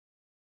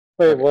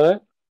 Okay.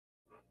 what?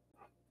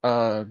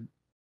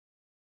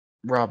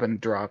 Robin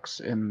Drox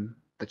in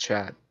the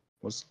chat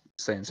was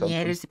saying something.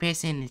 Yeah, there's a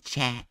person in the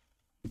chat.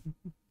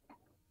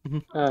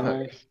 Oh, Okay.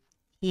 nice.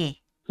 Yeah.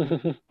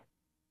 The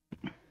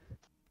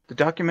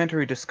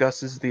documentary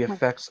discusses the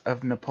effects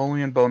of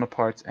Napoleon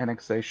Bonaparte's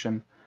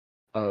annexation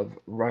of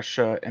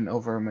Russia and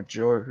over a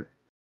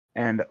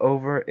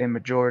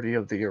majority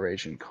of the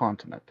Eurasian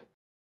continent.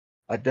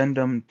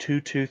 Addendum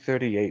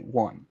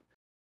 2238-1.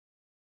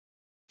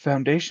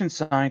 Foundation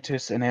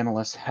scientists and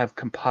analysts have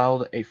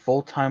compiled a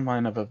full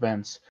timeline of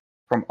events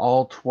from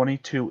all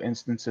 22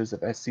 instances of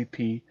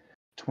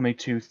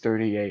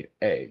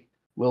SCP-2238-A.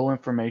 Little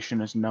information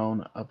is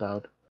known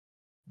about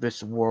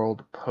this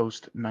world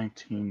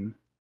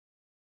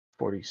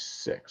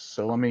post-1946.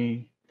 So let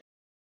me...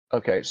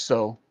 Okay,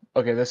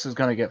 this is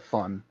gonna get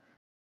fun.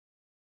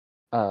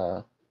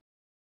 Okay,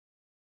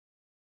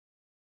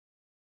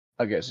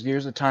 so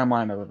here's the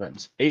timeline of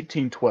events.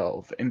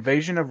 1812,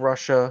 invasion of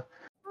Russia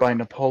by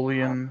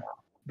Napoleon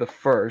I,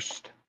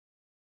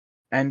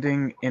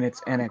 ending in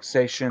its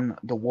annexation.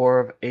 The War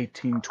of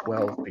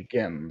 1812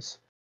 begins.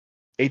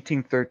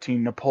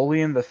 1813,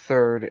 Napoleon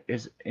III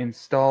is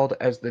installed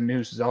as the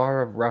new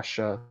Tsar of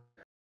Russia.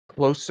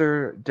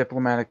 Closer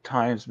diplomatic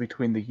ties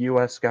between the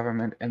U.S.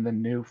 government and the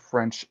new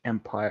French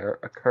Empire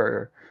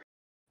occur.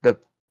 The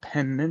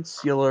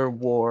Peninsular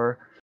War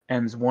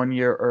ends 1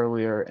 year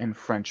earlier in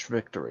French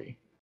victory.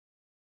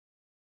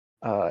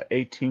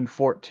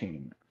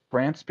 1814,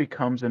 France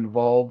becomes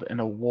involved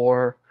in a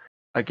war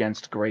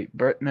against Great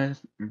Britain.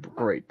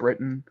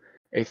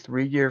 A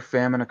 3-year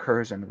famine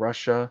occurs in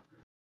Russia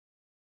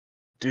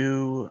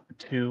due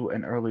to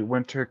an early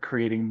winter,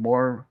 creating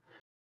more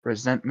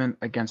resentment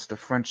against the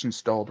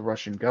French-installed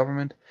Russian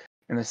government.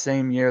 In the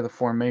same year, the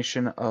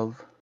formation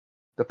of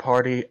the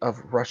Party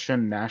of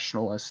Russian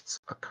Nationalists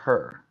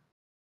occur.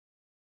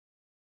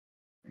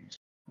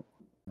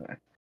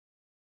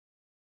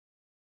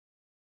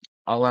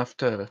 I'll have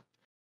to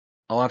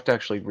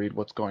actually read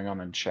what's going on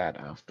in chat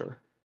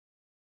after.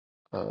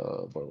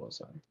 Where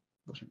was I?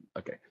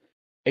 Okay.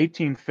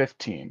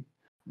 1815.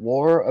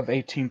 War of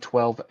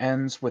 1812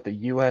 ends with a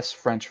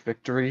U.S.-French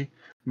victory,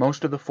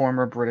 Most of the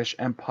former British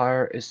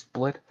Empire is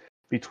split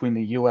between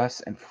the US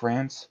and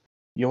France.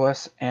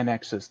 US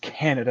annexes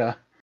Canada,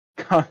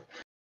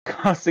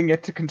 causing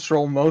it to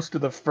control most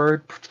of the fur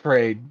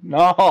trade.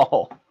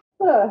 No!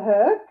 The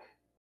heck?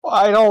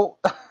 I don't...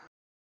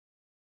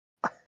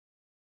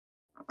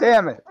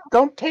 Damn it!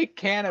 Don't take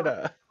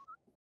Canada!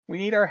 We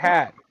need our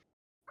hat.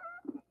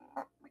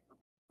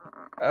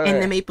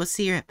 And the maple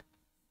syrup.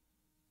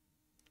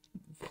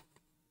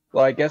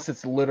 Well, I guess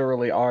it's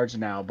literally ours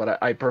now,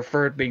 but I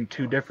prefer it being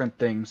two different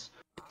things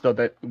so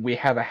that we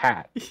have a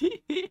hat.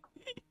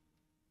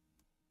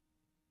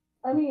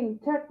 I mean,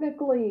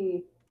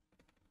 technically,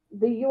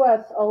 the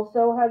US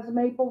also has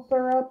maple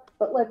syrup,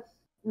 but let's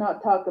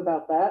not talk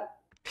about that.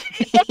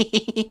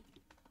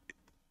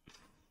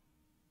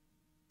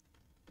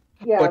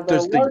 Yeah, But the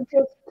does the-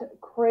 largest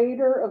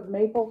crater of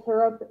maple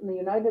syrup in the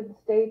United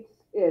States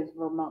is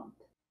Vermont,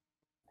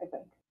 I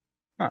think.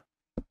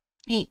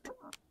 Neat.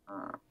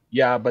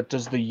 Yeah, but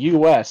does the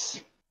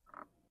US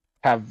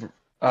have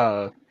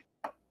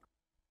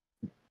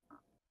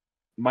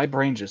my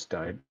brain just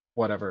died.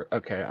 Whatever.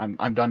 Okay,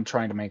 I'm done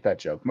trying to make that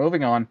joke.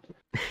 Moving on.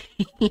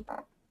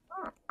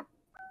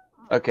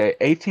 Okay,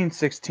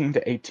 1816 to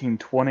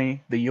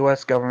 1820, the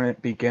US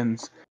government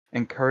begins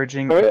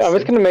encouraging I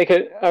was gonna make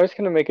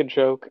a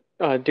joke.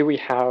 Do we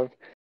have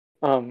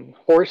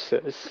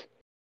horses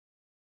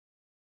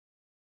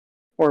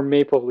or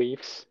maple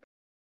leaves?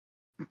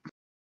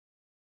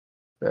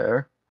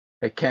 There.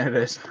 Hey,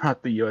 Canada is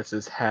not the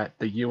US's hat.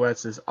 The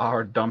US is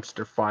our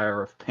dumpster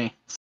fire of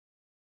paints.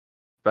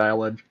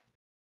 Valid.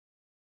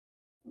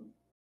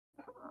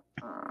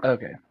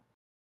 Okay.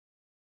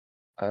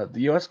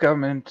 The US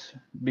government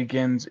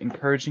begins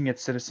encouraging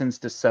its citizens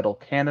to settle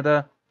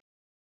Canada.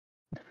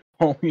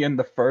 Napoleon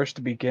I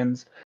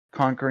begins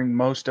conquering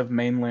most of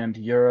mainland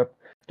Europe,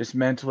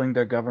 dismantling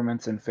their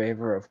governments in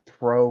favor of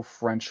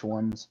pro-French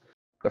ones.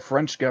 The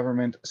French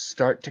government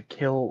start to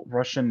kill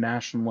Russian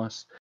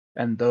nationalists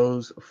and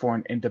those for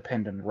an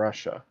independent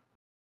Russia.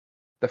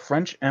 The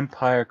French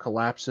Empire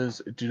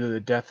collapses due to the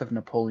death of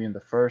Napoleon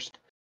I,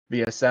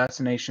 the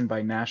assassination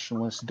by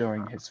nationalists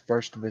during his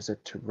first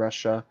visit to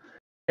Russia,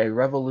 a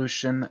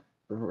revolution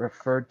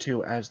referred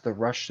to as the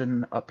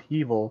Russian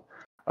upheaval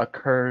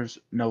occurs.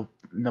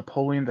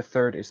 Napoleon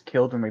III is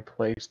killed and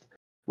replaced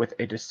with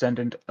a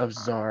descendant of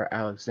Tsar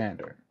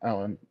Alexander.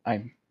 Oh, and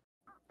I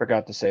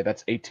forgot to say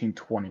that's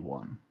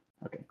 1821.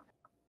 Okay.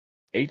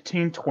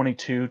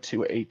 1822 to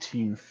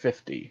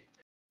 1850.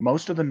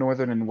 Most of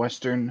Northern and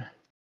Western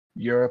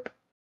Europe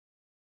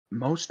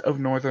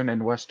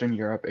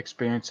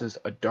experiences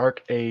a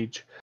dark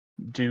age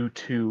due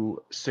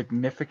to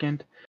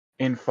significant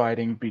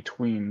infighting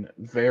between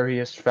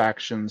various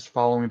factions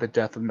following the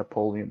death of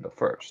Napoleon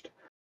I.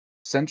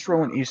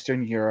 Central and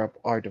Eastern Europe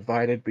are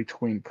divided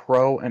between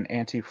pro and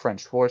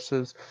anti-French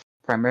forces,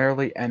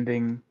 primarily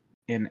ending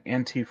in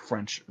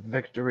anti-French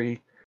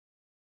victory,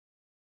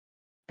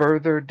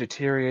 further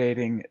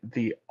deteriorating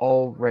the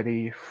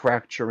already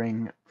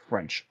fracturing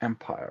French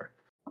Empire.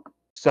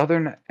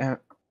 Southern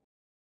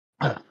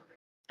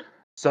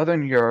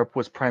Europe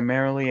was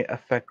primarily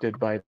affected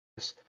by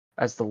this,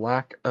 as the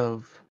lack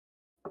of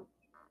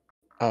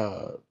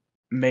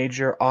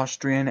major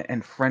Austrian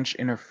and French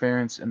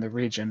interference in the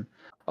region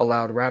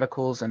allowed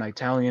radicals and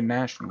Italian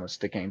nationalists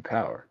to gain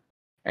power.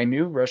 A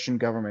new Russian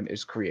government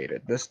is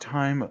created, this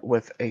time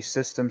with a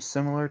system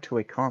similar to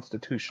a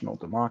constitutional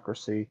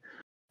democracy.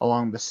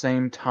 Along the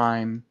same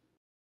time,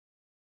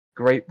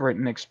 Great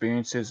Britain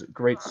experiences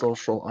great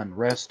social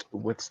unrest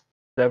with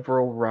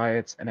several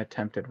riots and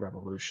attempted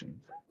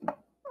revolutions.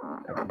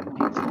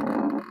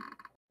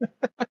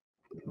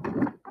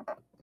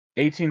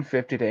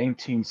 1850 to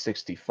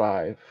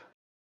 1865.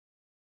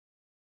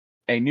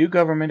 A new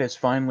government is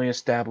finally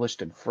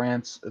established in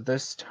France,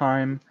 this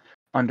time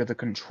under the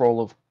control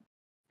of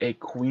a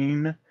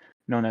queen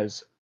known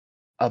as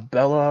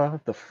Abella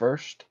I,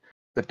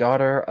 the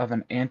daughter of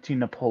an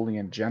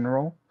anti-Napoleon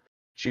general.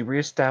 She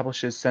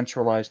reestablishes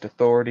centralized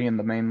authority in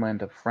the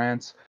mainland of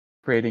France,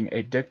 creating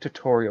a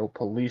dictatorial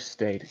police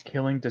state,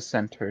 killing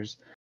dissenters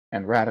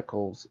and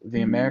radicals.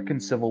 The American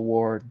Civil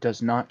War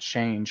does not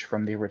change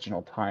from the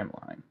original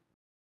timeline.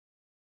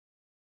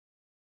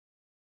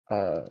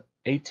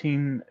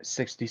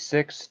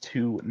 1866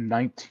 to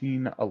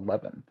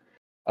 1911.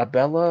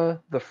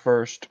 Abella I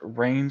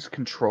reigns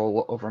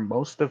control over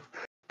most of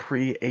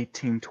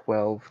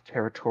pre-1812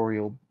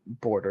 territorial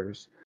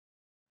borders,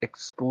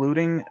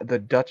 excluding the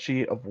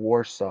Duchy of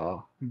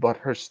Warsaw, but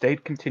her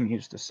state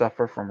continues to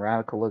suffer from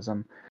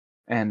radicalism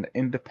and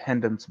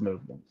independence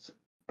movements.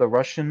 The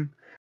Russian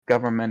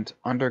government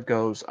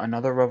undergoes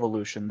another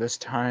revolution, this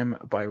time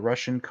by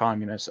Russian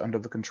communists under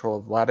the control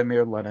of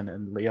Vladimir Lenin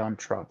and Leon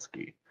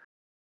Trotsky.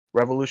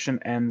 Revolution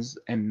ends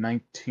in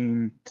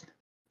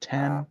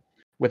 1910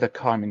 with a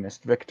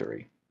communist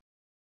victory.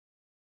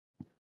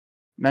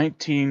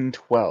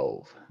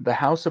 1912. The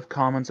House of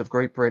Commons of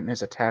Great Britain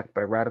is attacked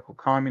by radical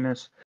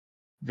communists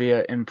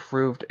via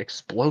improvised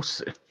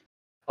explosives.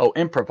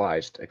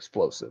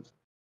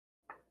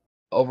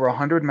 Over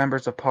 100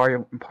 members of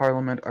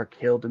parliament are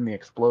killed in the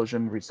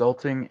explosion,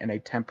 resulting in a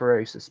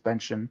temporary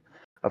suspension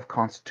of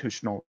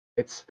constitutional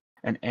rights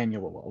and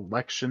annual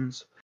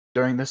elections.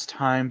 During this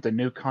time, the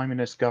new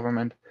communist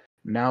government,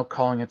 now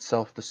calling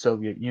itself the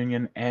Soviet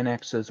Union,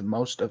 annexes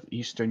most of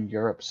Eastern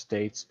Europe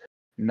states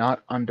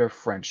not under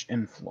French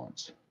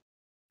influence.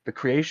 The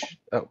creation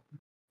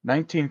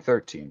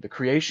 1913, the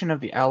creation of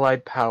the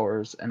Allied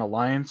powers, an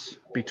alliance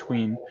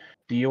between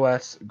the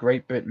US,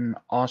 Great Britain,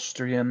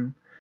 Austrian,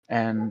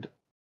 and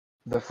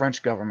the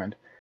French government.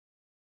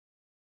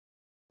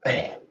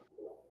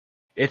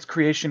 Its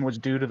creation was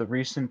due to the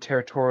recent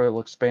territorial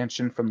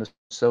expansion from the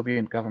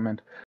Soviet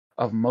government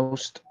of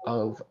most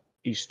of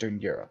Eastern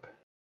Europe.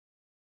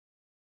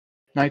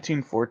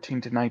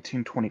 1914 to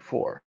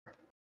 1924.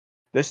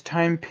 This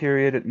time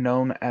period,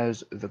 known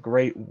as the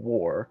Great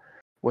War,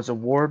 was a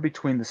war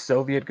between the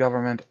Soviet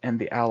government and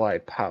the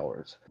Allied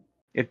powers.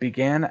 It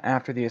began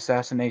after the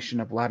assassination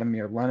of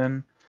Vladimir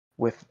Lenin,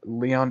 with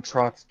Leon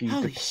Trotsky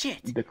Holy shit!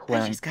 I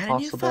declaring just got a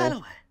new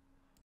follower.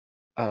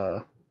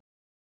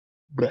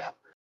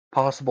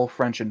 Possible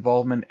French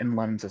involvement in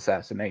Lenin's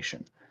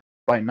assassination.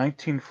 By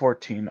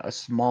 1914, a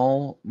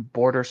small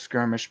border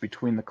skirmish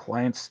between the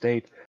client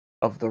state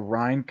of the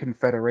Rhine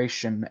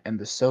Confederation and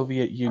the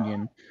Soviet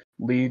Union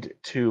led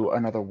to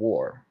another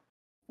war.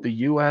 The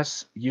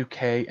US,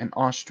 UK, and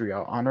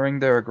Austria, honoring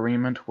their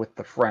agreement with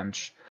the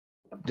French,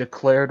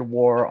 declared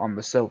war on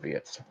the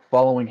Soviets.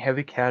 Following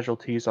heavy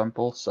casualties on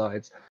both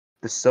sides,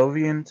 the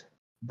Soviet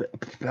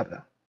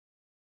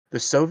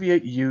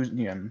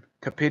Union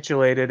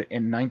capitulated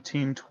in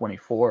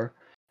 1924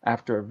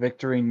 after a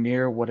victory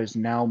near what is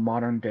now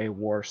modern-day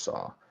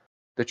Warsaw.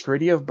 The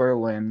Treaty of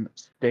Berlin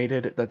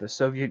stated that the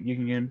Soviet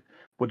Union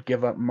would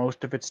give up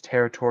most of its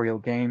territorial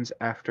gains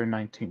after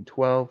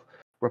 1912,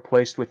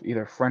 replaced with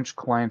either French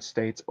client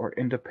states or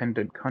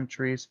independent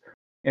countries.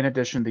 In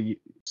addition, the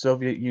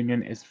Soviet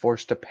Union is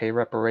forced to pay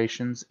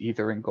reparations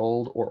either in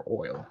gold or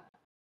oil.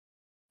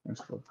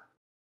 Thanks for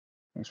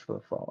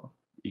the follow.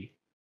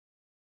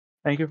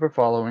 Thank you for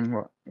following,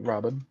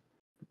 Robin.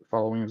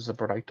 Following is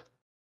bright.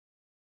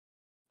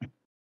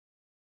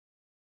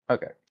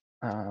 Okay.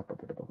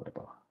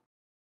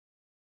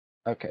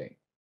 Okay.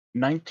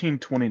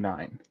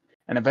 1929.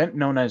 An event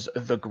known as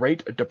the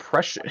Great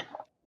Depression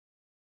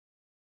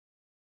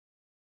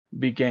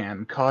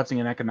began,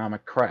 causing an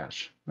economic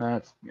crash.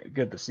 That's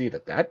good to see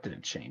that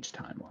didn't change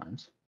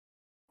timelines.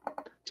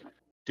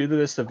 Due to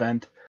this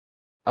event,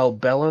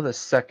 Albella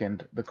II,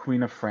 the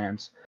Queen of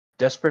France,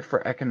 desperate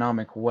for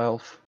economic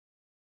wealth,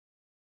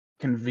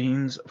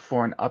 convenes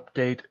for an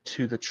update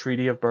to the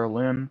Treaty of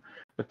Berlin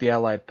with the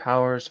Allied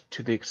powers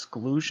to the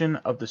exclusion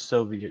of the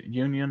Soviet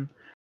Union.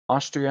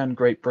 Austria and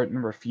Great Britain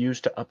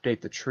refused to update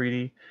the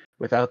treaty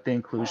without the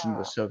inclusion of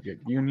the Soviet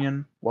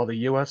Union, while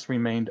the US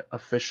remained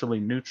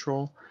officially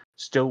neutral,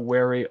 still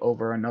wary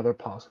over another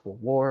possible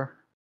war.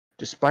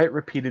 Despite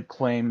repeated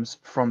claims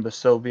from the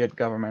Soviet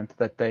government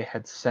that they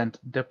had sent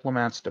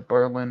diplomats to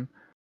Berlin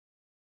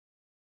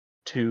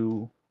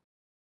to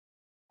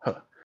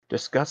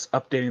discuss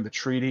updating the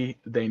treaty,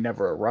 they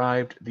never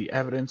arrived. The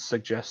evidence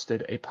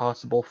suggested a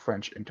possible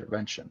French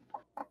intervention.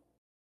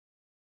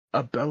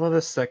 Abella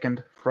II,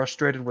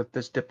 frustrated with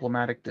this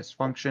diplomatic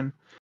dysfunction,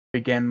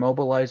 began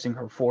mobilizing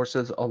her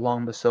forces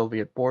along the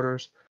Soviet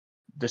borders,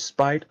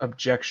 despite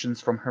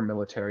objections from her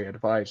military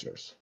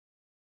advisors.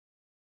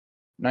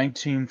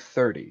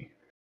 1930.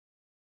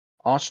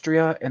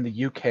 Austria and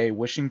the UK,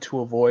 wishing to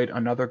avoid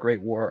another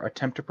Great War,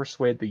 attempt to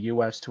persuade the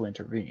US to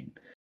intervene.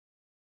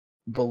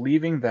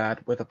 Believing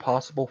that, with a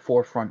possible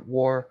forefront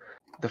war,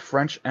 the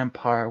French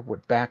Empire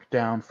would back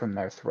down from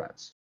their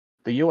threats.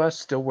 The US,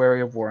 still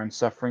wary of war and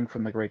suffering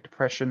from the Great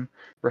Depression,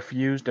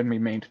 refused and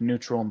remained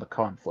neutral in the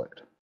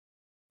conflict.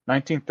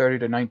 1930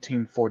 to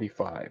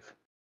 1945.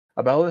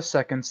 Abella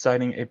II,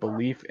 citing a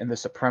belief in the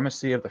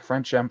supremacy of the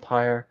French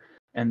Empire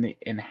and the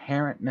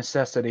inherent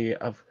necessity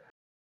of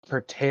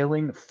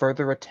curtailing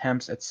further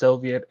attempts at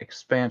Soviet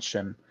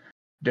expansion,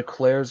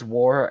 declares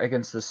war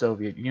against the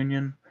Soviet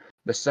Union.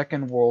 The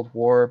Second World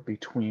War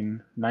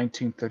between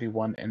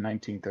 1931 and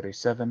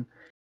 1937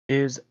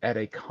 is at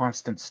a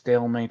constant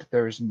stalemate.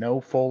 There is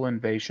no full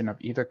invasion of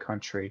either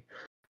country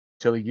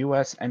till the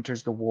US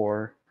enters the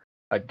war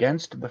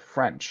against the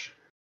French.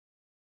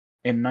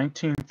 In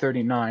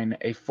 1939,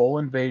 a full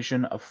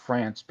invasion of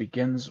France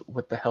begins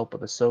with the help of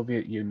the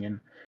Soviet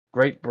Union,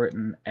 Great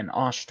Britain, and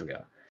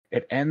Austria.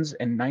 It ends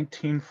in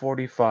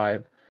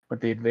 1945 with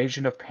the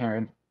invasion of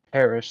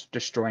Paris,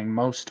 destroying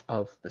most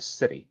of the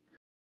city.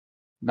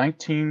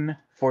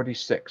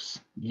 1946,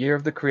 year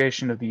of the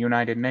creation of the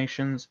United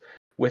Nations,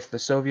 with the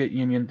Soviet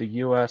Union, the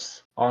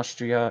US,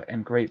 Austria,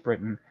 and Great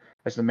Britain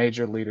as the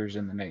major leaders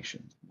in the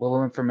nation.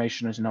 Little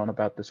information is known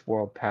about this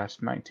world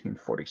past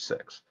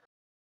 1946.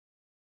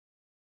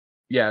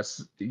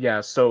 Yes,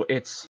 so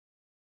it's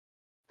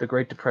the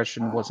Great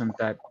Depression wasn't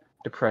that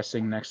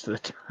depressing next to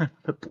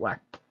the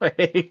Black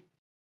Plague.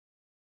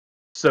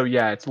 So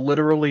yeah, it's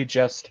literally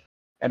just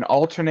an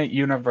alternate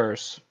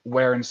universe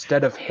where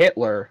instead of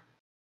Hitler,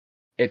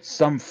 It's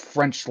some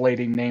French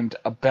lady named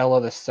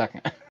Abella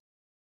II.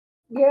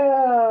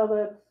 Yeah,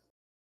 that's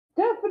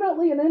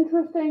definitely an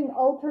interesting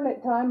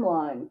alternate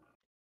timeline.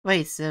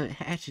 Wait, so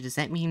actually, does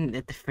that mean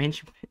that the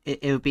French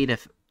it would be the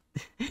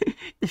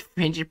the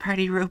French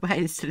party robot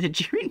instead of the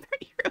German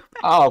party robot?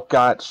 Oh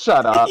God,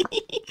 shut up.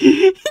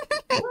 Let's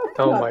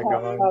Oh not my talk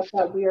god. about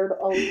that weird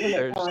alternate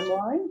There's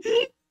timeline.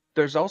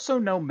 there's also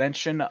no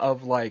mention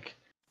of like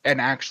an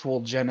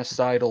actual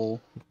genocidal.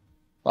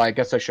 Well, I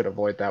guess I should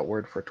avoid that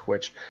word for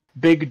Twitch.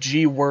 Big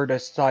G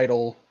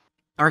wordicidal.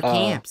 Or Uh,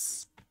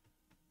 camps.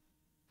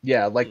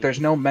 yeah, like there's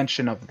no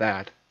mention of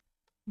that.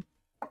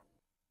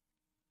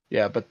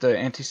 Yeah, but the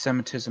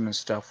anti-Semitism and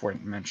stuff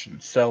weren't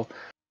mentioned. So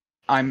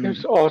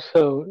There's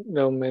also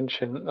no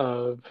mention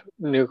of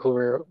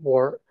nuclear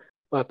war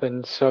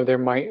weapons, so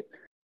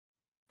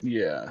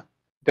yeah.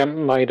 they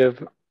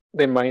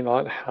might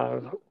not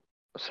have,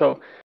 so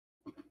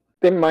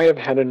they might have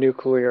had a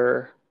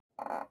nuclear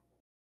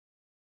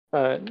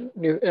a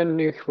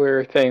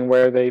nuclear thing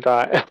where they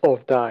all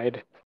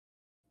died.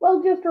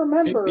 Well, just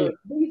remember, Maybe.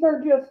 these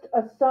are just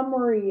a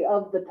summary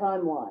of the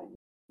timeline.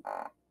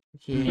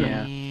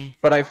 Yeah.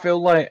 But I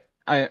feel like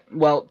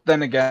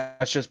then again,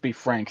 let's just be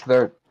frank.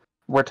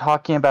 We're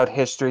talking about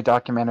history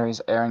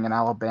documentaries airing in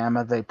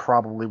Alabama. They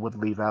probably would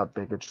leave out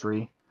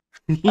bigotry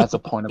as a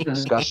point of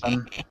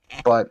discussion.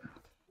 But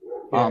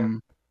Yeah.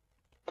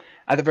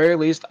 at the very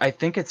least, I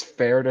think it's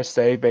fair to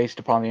say, based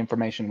upon the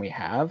information we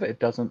have, it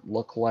doesn't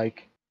look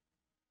like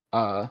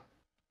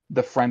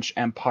the French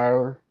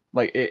Empire.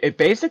 Like it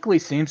basically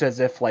seems as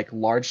if like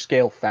large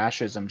scale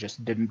fascism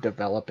just didn't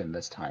develop in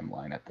this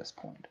timeline at this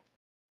point,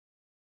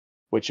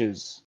 which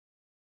is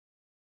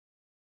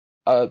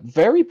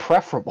very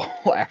preferable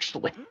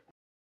actually.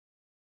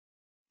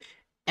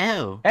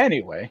 Oh,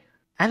 Anyway,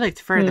 I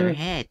looked further Hmm.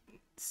 ahead.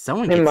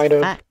 Someone They gets might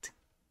have. fucked.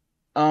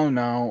 oh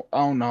no,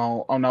 oh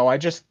no, oh no! I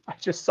just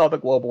saw the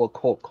Global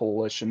Occult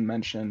Coalition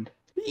mentioned.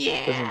 This is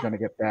Yeah. gonna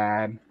get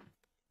bad.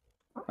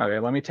 Okay,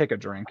 let me take a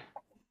drink.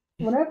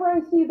 Whenever I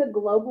see the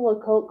Global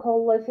Occult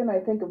Coalition, I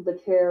think of the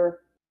chair.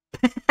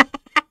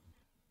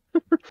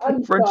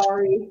 I'm French,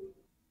 sorry.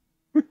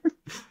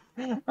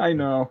 I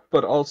know,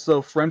 but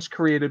also French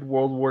created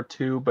World War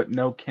II, but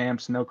no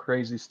camps, no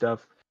crazy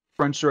stuff.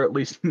 French are at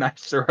least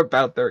nicer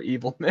about their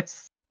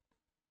evilness.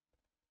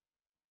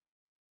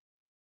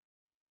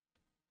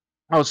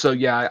 Oh, so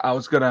yeah,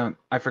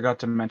 I forgot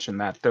to mention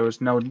that there was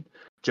no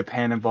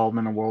Japan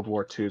involvement in World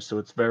War II, so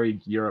it's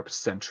very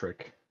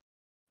Europe-centric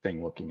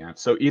thing looking at.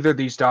 So either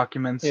these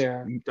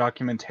Yeah.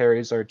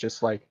 documentaries are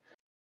just like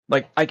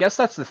I guess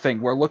that's the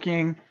thing. We're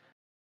looking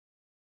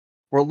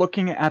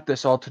at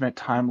this alternate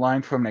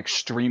timeline from an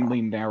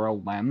extremely narrow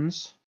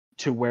lens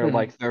to where Mhm.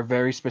 like they're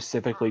very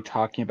specifically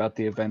talking about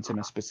the events in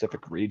a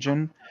specific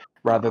region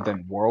rather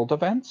than world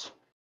events.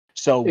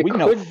 So It we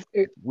know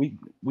could.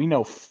 we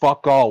know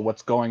fuck all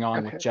what's going on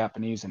with Okay.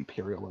 Japanese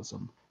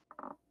imperialism.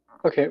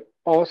 Okay.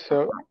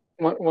 Also,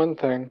 one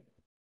thing.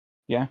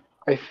 Yeah.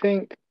 I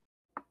think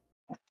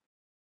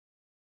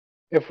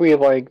if we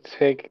like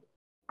take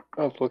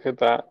a look at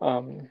that,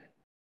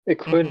 it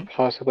could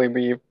possibly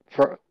be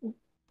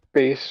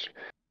based.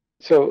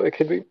 So it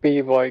could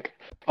be like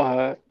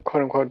a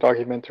quote unquote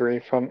documentary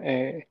from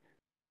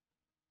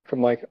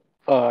like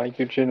a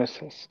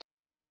eugenicist,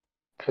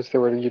 because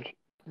there were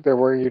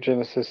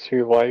eugenicists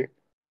who like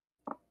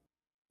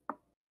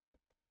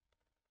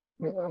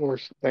or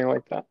something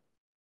like that,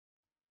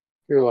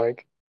 who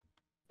like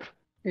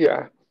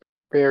yeah,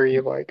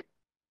 very like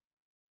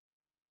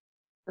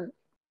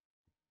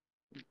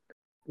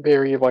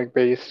very like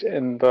based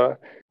in the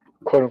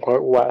quote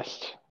unquote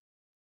West.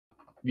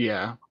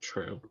 Yeah,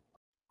 true.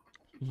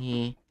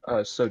 Yeah.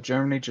 So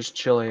Germany just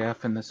chill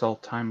AF in this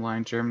alt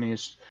timeline. Germany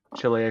is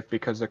chill AF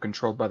because they're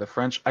controlled by the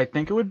French. I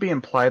think it would be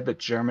implied that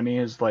Germany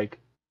is like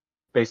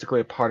basically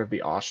a part of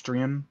the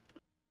Austrian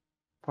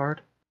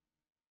part.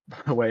 By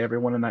the way,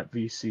 everyone in that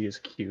VC is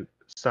cute.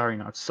 Sorry,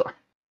 not sorry.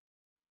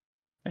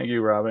 Thank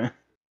you, Robin.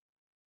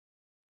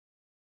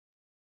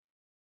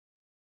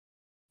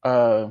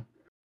 Uh,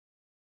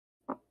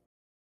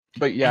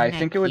 but yeah, I'm I not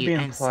think it would be cute.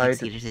 I'm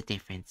sexy. implied. There's a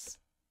difference.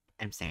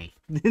 I'm sorry.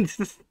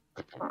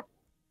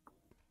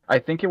 I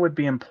think it would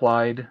be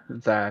implied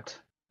that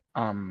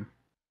um,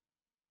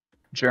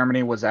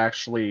 Germany was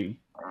actually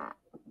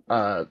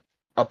a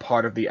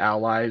part of the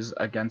Allies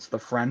against the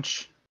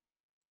French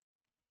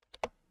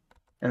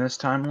in this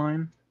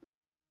timeline.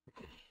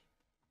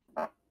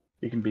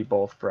 You can be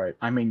both, right?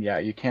 I mean, yeah,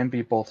 you can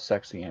be both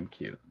sexy and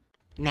cute.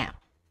 Now.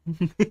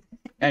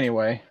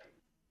 Anyway.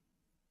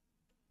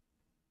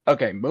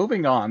 Okay,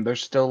 moving on.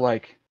 There's still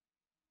like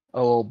a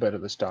little bit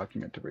of this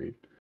document to read.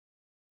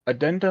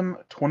 Addendum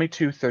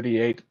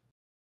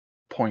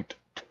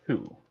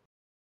 2238.2.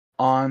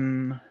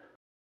 On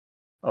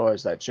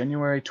is that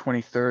January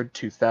 23rd,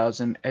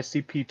 2000,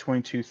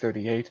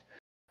 SCP-2238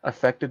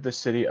 affected the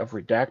city of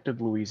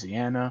Redacted,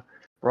 Louisiana,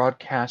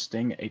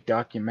 broadcasting a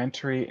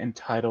documentary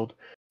entitled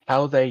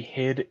How They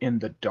Hid in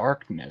the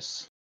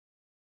Darkness.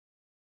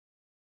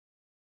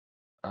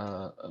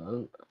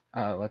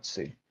 Let's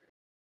see.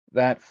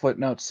 that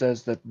footnote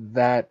says that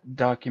that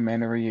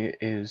documentary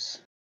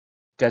is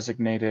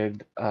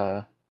designated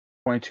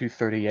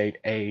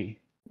 2238A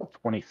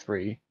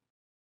 23,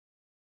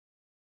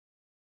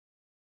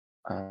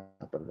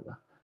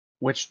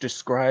 which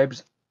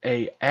describes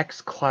a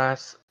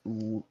X-class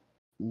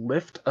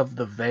lift of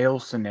the veil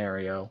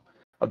scenario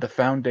of the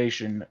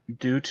Foundation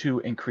due to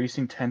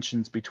increasing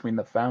tensions between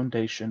the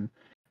Foundation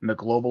and the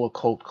Global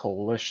Occult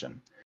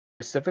Coalition,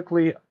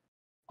 specifically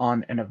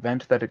on an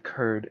event that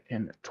occurred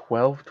in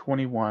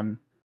 12/21,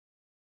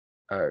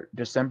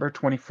 December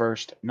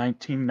 21st,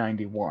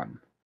 1991.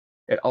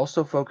 It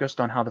also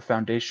focused on how the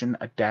Foundation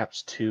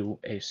adapts to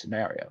a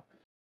scenario.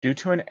 Due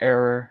to an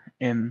error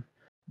in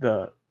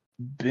the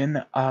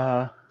bin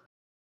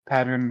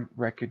pattern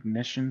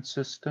recognition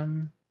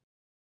system,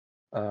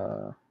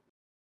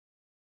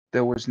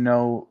 there was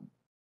no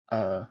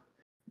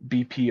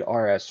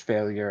BPRS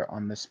failure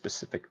on this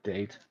specific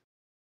date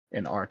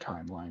in our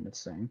timeline,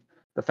 it's saying.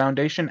 The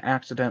Foundation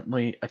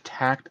accidentally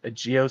attacked a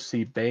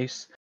GOC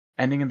base,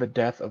 ending in the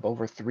death of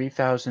over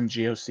 3,000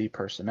 GOC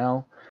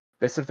personnel.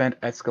 This event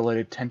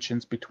escalated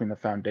tensions between the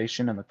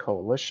Foundation and the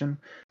Coalition,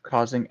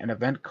 causing an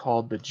event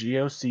called the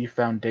GOC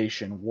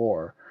Foundation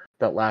War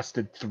that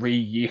lasted 3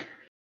 years.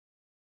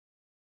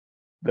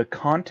 The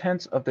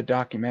contents of the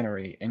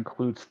documentary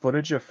includes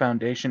footage of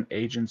Foundation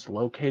agents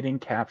locating,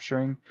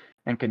 capturing,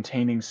 and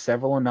containing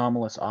several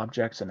anomalous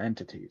objects and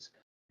entities.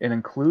 It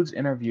includes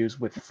interviews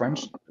with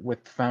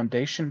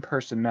Foundation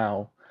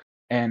personnel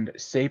and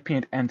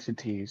sapient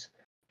entities,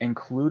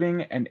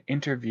 including an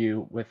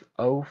interview with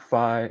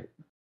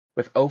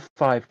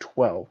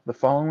 0512. The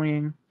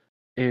following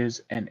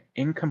is an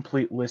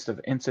incomplete list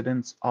of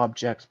incidents,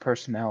 objects,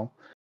 personnel,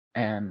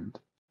 and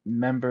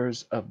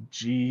members of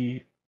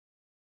GOIS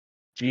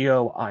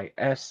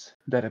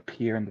that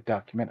appear in the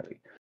documentary.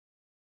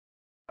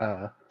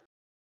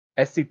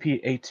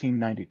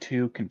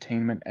 SCP-1892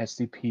 containment,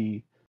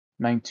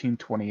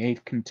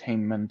 SCP-1928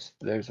 containment.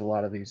 There's a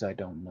lot of these I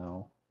don't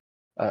know.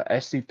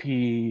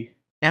 SCP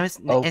That was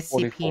 044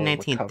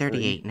 SCP-1938,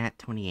 recovery. not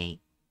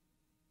 28.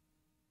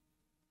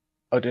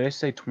 Oh, did I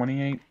say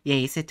 28? Yeah,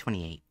 you said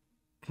 28.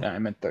 I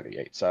meant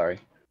 38,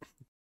 sorry.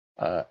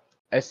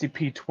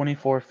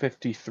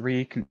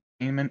 SCP-2453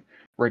 containment,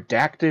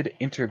 redacted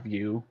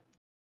interview,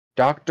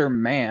 Dr.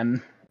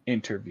 Mann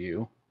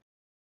interview,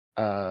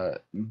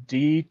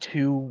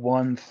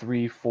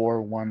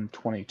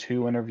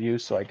 D2134-122 interview,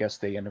 so I guess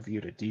they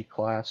interviewed a D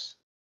class.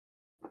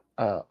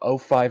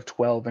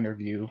 0512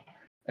 interview,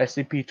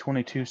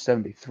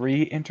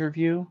 SCP-2273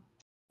 interview,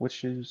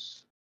 which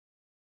is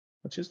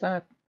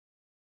that?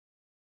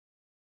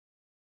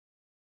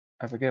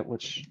 I forget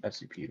which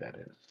SCP that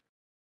is.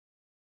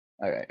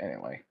 Okay,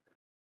 anyway.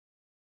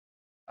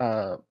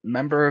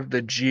 Member of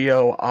the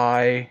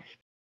GOI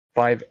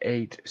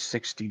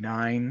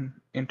 5869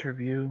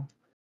 interview,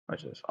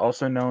 which is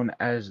also known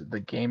as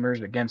the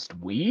Gamers Against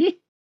We.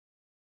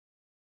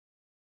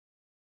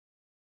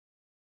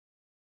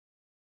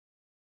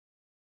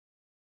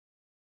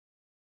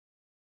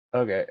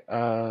 Okay,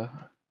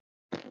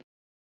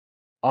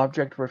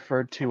 object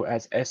referred to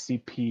as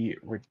SCP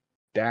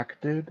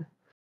redacted.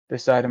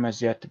 This item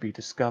has yet to be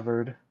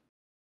discovered.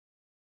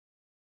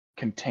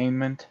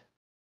 Containment.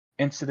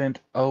 Incident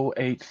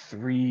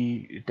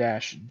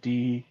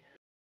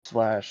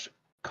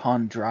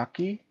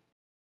 083-D/Kondraki.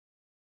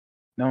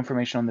 No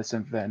information on this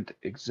event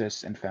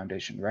exists in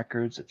Foundation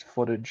records. It's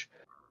footage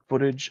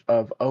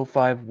of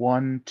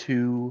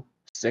 0512,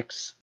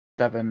 6,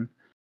 7,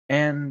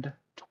 and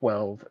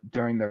 12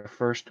 during their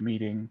first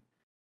meeting,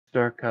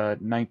 circa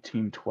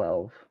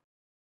 1912.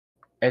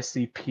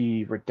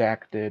 SCP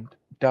redacted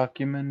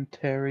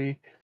documentary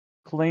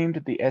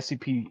claimed the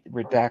SCP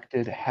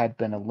redacted had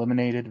been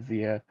eliminated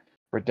via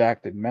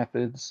redacted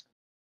methods.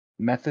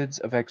 Methods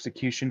of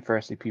execution for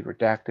SCP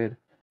redacted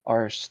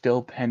are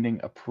still pending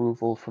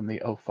approval from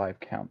the O5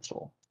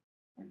 Council.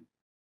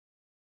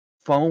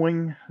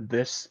 Following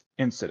this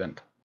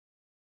incident,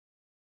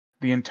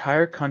 the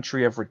entire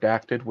country of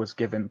Redacted was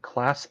given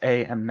Class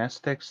A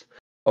amnestics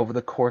over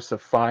the course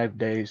of 5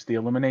 days, the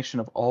elimination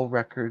of all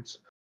records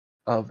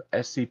of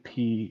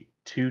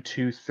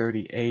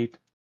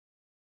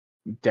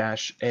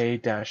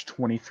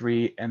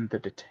SCP-2238-A-23, and the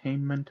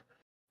detainment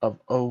of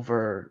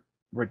over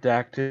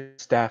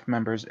redacted staff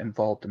members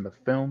involved in the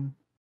film.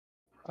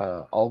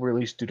 All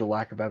released due to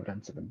lack of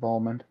evidence of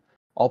involvement.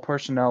 All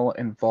personnel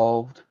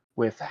involved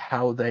with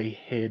How They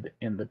Hid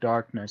in the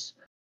Darkness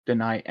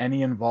deny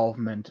any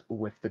involvement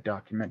with the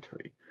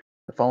documentary.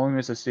 The following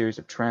is a series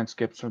of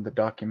transcripts from the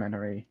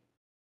documentary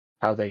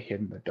How They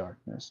Hid in the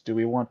Darkness. Do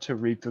we want to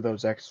read through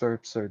those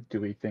excerpts, or do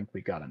we think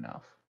we got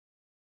enough?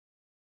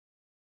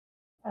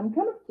 I'm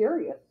kind of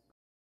curious.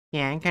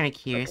 Yeah, I'm kind of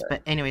curious, Okay.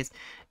 but anyways,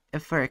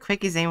 for a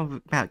quick example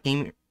about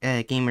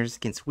Gamers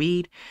Against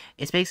Weed,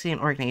 it's basically an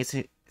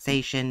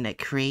organization that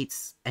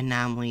creates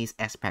anomalies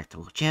as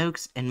practical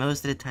jokes, and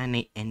most of the time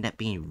they end up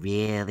being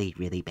really,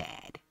 really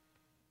bad.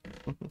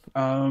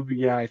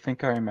 Yeah, I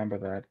think I remember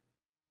that.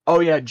 Oh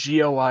yeah,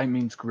 GOI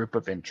means group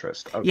of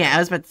interest. Okay. Yeah, I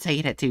was about to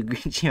say that too.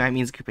 GI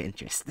means group of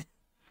interest.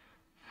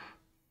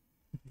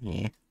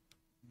 Yeah.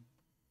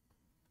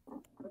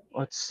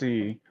 Let's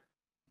see.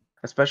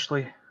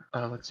 Especially,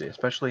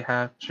 especially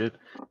Hatchet,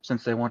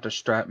 since they want to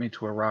strap me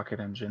to a rocket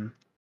engine.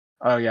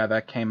 Oh yeah,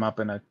 that came up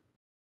in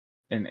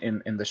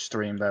the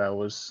stream that I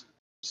was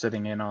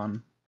sitting in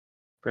on.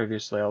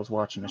 Previously, I was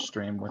watching a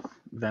stream with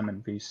them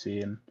and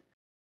VC, and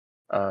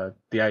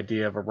the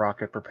idea of a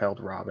rocket-propelled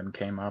Robin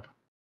came up.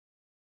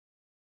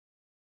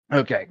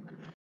 Okay.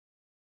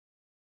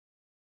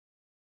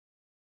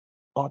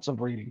 Lots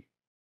of reading.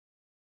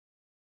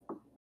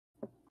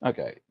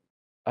 Okay.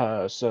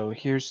 So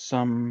here's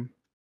some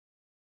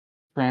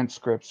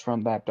transcripts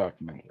from that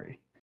documentary.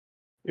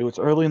 It was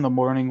early in the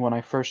morning when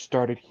I first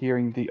started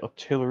hearing the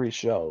artillery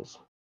shells.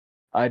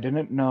 I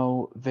didn't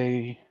know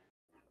they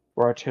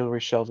were artillery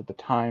shells at the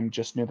time,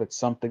 just knew that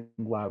something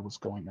loud was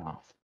going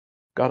off.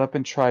 Got up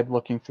and tried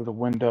looking through the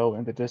window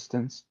in the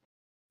distance.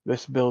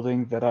 This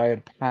building that I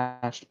had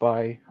passed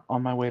by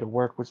on my way to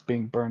work was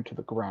being burned to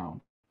the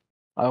ground.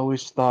 I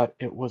always thought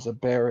it was a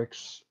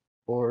barracks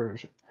or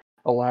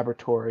a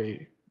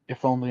laboratory,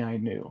 if only I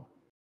knew.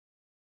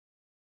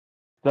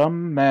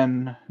 Some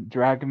men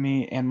drag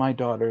me and my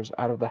daughters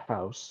out of the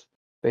house.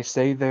 They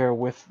say they're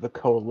with the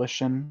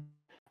coalition,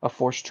 a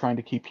force trying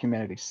to keep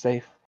humanity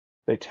safe.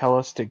 They tell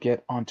us to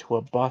get onto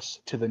a bus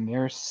to the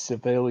nearest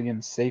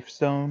civilian safe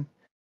zone.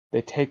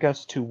 They take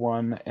us to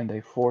one and they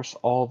force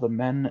all the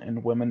men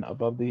and women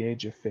above the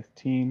age of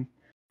 15,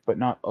 but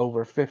not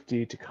over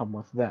 50, to come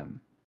with them.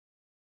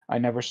 I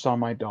never saw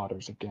my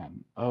daughters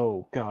again.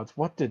 Oh gods,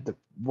 what did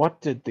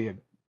the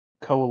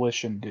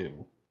coalition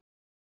do?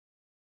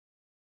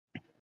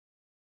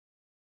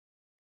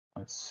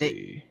 Let's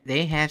see.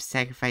 They have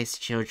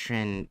sacrificed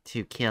children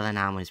to kill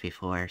anomalies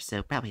before,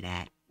 so probably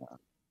that.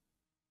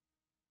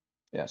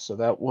 Yeah, so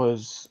that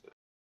was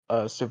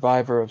a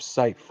survivor of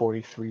Site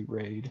 43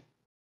 raid.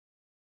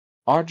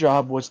 Our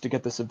job was to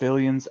get the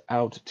civilians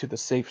out to the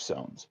safe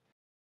zones.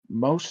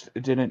 Most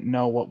didn't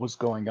know what was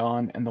going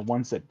on, and the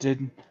ones that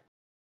did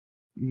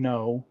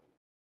know,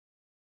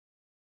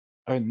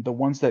 and the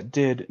ones that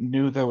did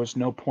knew there was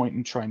no point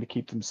in trying to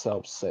keep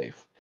themselves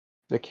safe.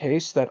 The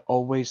case that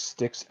always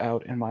sticks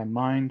out in my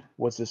mind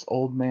was this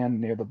old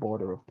man near the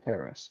border of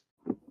Paris.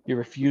 He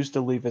refused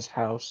to leave his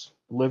house,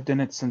 lived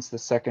in it since the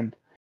Second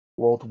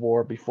World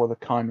War before the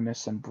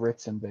communists and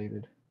Brits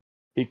invaded.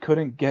 We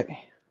couldn't get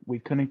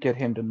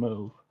him to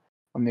move.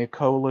 When the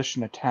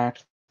coalition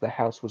attacked, the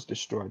house was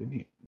destroyed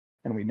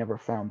and we never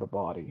found the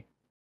body.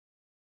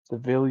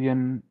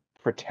 Civilian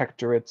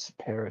Protectorates,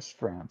 Paris,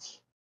 France.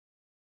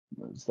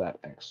 Was that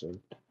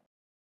excerpt?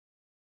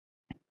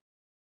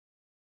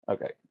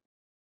 Okay.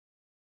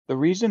 The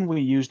reason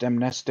we used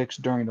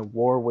amnestics during the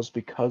war was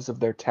because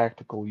of their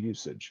tactical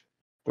usage.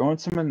 Throwing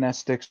some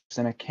amnestics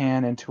in a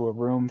can into a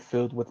room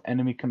filled with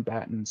enemy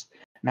combatants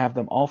and have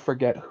them all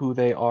forget who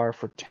they are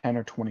for 10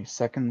 or 20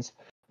 seconds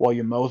while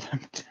you mow them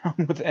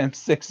down with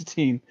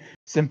M16.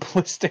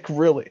 Simplistic,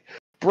 really.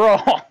 Bro!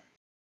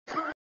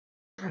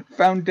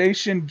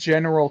 Foundation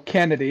General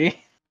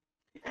Kennedy.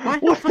 Why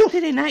the fuck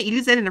did they not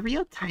use that in a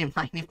real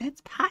timeline if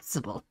that's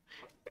possible?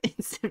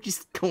 Instead of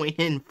just going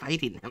in and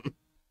fighting them.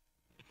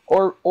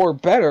 Or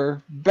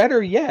better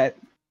yet,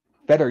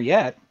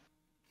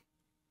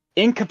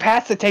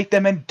 incapacitate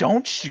them and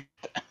don't shoot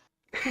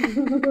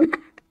them.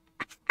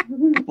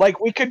 Like,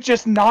 we could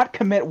just not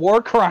commit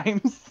war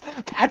crimes.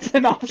 That's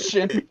an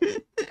option.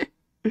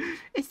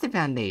 It's the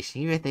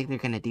Foundation. You really think they're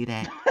gonna do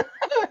that?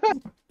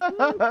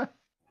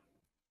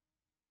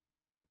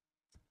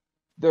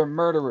 They're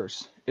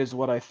murderers, is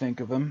what I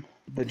think of them.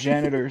 The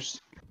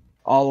janitors,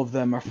 all of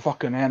them are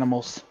fucking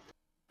animals.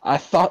 I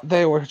thought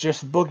they were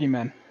just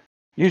boogeymen.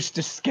 Used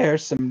to scare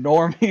some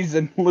normies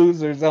and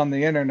losers on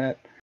the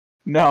internet.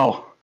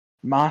 No.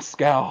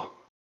 Moscow.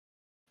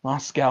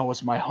 Moscow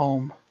was my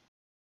home.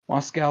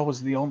 Moscow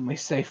was the only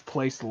safe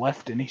place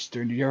left in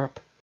Eastern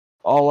Europe.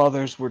 All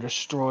others were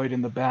destroyed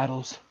in the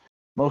battles,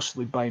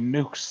 mostly by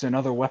nukes and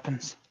other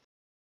weapons.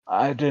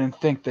 I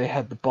didn't think they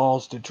had the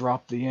balls to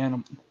drop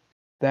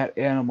that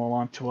animal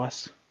onto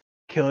us,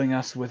 killing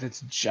us with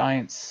its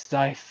giant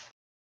scythe,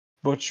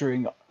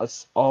 butchering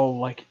us all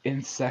like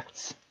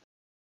insects.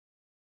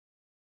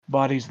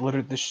 Bodies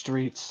littered the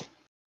streets.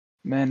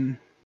 Men,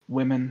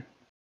 women,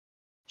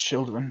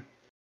 children.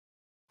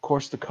 Of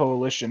course, the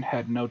coalition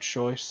had no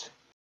choice.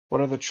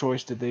 What other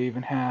choice did they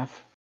even have?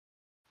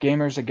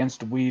 Gamers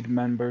Against Weed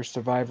member,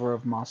 survivor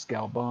of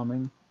Moscow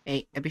bombing.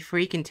 Hey, before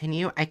you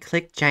continue, I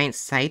clicked Giant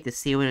Site to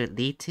see what it would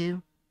lead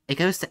to. It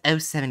goes to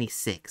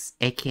 076,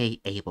 aka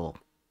Abel.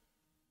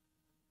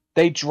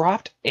 They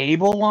dropped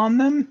Abel on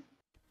them?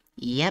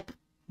 Yep.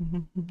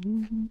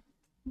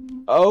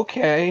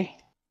 Okay.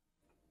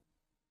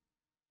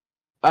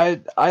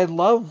 I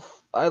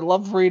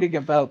love reading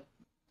about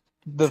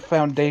the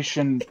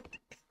Foundation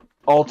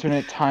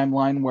alternate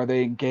timeline where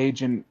they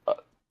engage in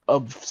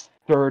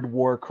absurd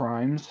war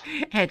crimes.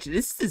 Hedge,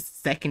 this is the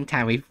second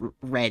time we've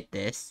read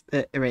this.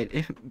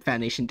 Read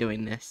Foundation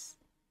doing this.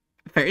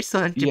 First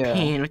on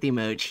Japan with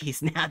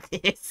emojis, now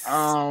this.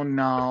 Oh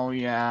no,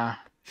 yeah.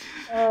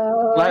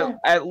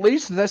 At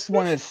least this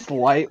one is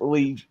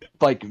slightly,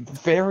 like,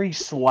 very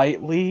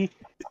slightly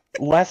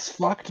less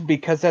fucked,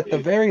 because at the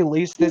very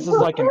least this is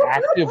like an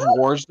active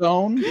war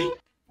zone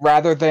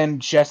rather than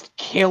just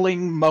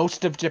killing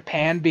most of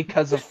Japan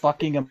because of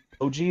fucking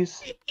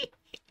emojis.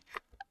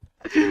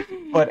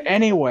 But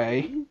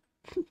anyway,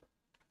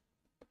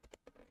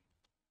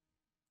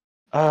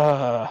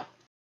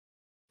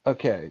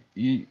 okay,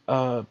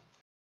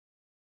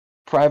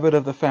 Private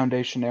of the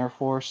Foundation Air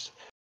Force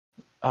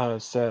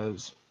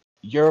says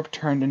Europe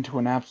turned into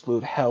an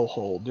absolute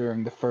hellhole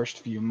during the first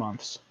few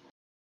months.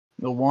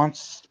 The once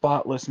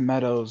spotless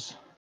meadows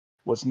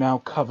was now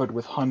covered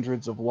with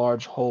hundreds of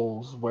large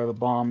holes where the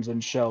bombs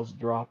and shells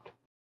dropped.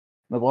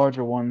 The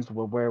larger ones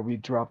were where we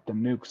dropped the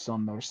nukes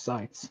on those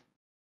sites.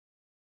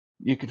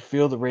 You could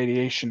feel the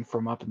radiation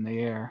from up in the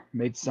air,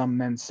 made some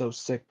men so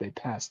sick they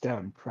passed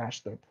out and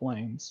crashed their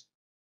planes.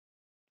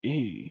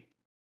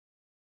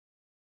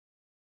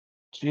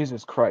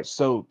 Jesus Christ.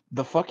 So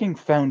the fucking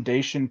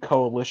Foundation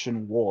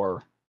Coalition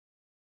War,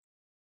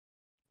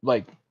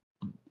 like,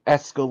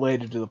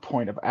 escalated to the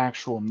point of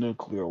actual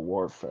nuclear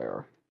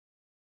warfare.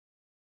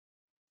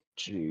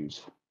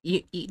 Jeez.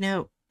 You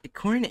know,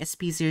 according to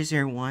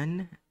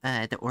SB-001,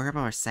 the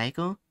orbital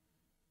cycle,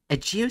 a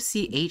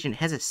GOC agent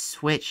has a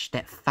switch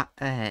that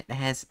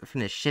has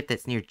from the ship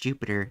that's near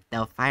Jupiter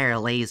that'll fire a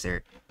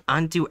laser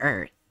onto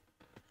Earth.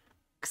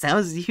 Because that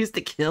was used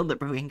to kill the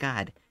broken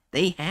god.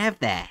 They have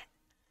that.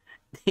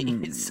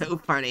 So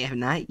far, they have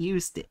not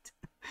used it.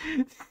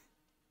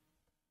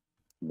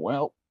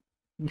 Well,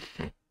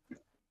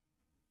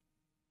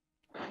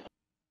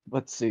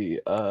 let's see.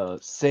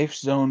 Safe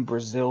Zone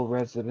Brazil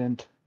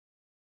resident.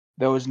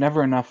 There was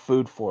never enough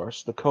food for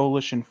us. The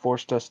coalition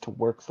forced us to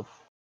work the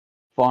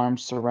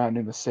farms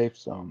surrounding the safe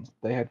zone.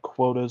 They had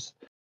quotas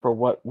for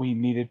what we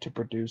needed to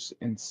produce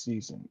in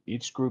season.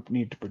 Each group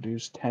needed to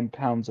produce 10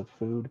 pounds of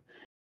food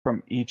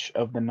from each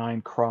of the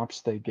 9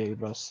 crops they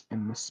gave us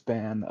in the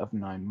span of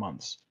 9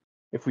 months.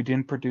 If we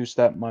didn't produce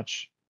that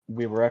much,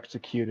 we were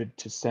executed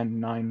to send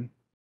 9.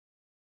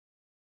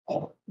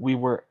 Oh, we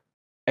were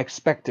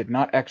expected,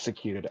 not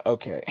executed.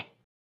 Okay.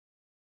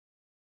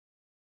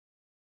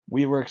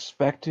 We were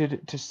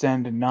expected to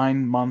spend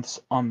 9 months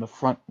on the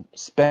front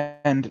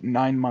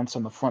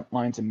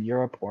lines in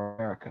Europe or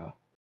America.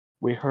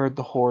 We heard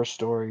the horror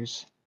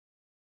stories,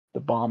 the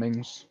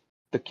bombings,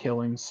 the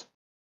killings.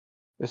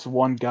 This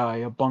one guy,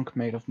 a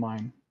bunkmate of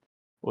mine,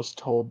 was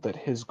told that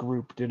his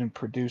group didn't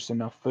produce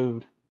enough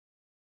food.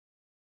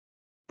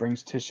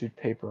 Brings tissued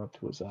paper up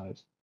to his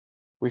eyes.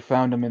 We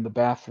found him in the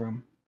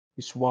bathroom.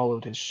 He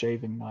swallowed his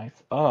shaving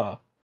knife.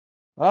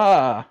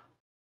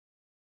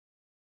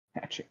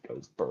 Hatchet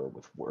goes burr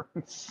with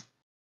words.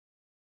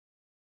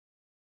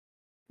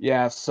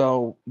 Yeah,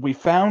 so we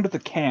found the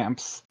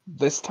camps.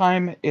 This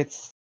time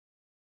it's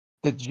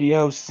the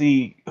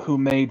GOC who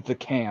made the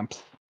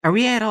camps. Are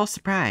we at all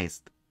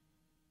surprised?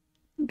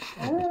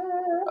 Jesus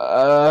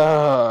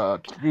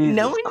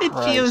Knowing the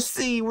Christ.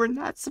 GOC, we're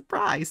not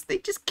surprised. They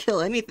just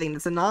kill anything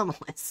that's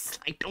anomalous.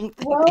 I don't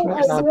think Well, we're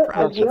I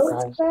surprised.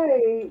 will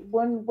say,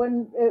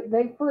 when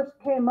they first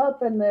came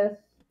up in this,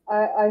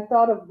 I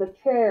thought of the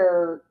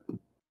chair.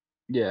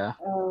 Yeah.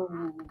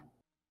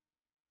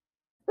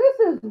 This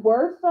is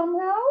worse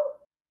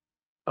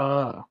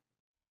somehow.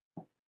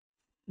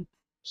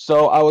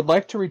 So I would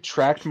like to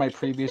retract my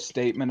previous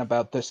statement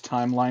about this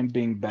timeline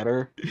being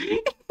better.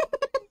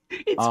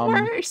 It's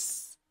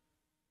worse.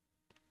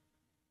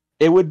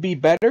 It would be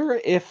better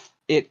if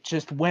it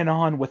just went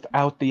on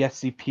without the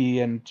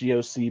SCP and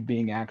GOC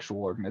being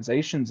actual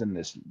organizations in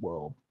this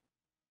world.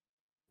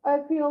 I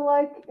feel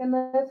like in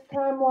this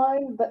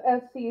timeline, the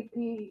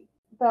SCP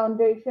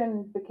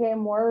Foundation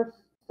became worse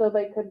so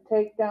they could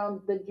take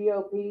down the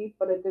GOP,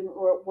 but it didn't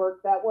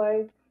work that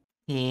way.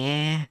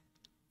 Yeah.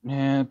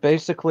 Yeah,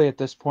 basically at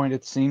this point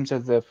it seems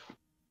as if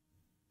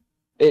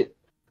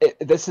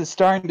this is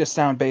starting to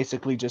sound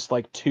basically just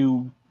like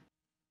two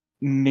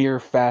near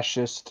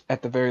fascist,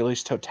 at the very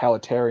least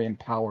totalitarian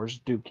powers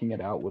duking it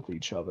out with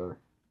each other,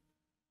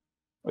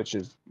 which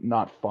is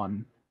not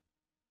fun.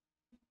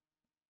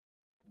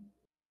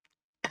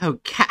 Oh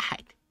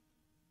God.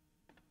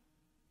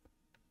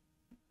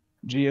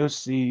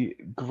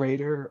 GOC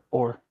greater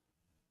or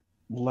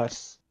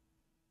less,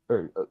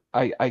 or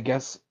I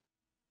guess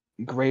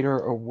greater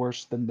or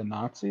worse than the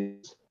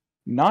Nazis?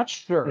 Not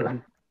sure. Mm-hmm.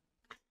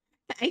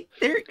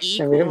 They're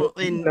And we equal don't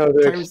in know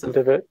the terms extent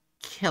of of it.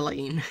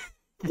 killing.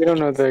 We don't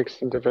know the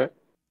extent of it.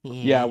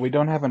 Yeah, we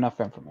don't have enough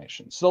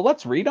information. So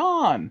let's read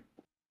on.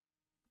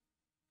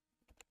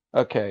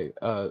 Okay,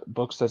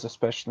 book says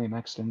especially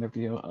next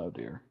interview. Oh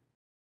dear.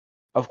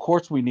 Of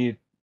course we need.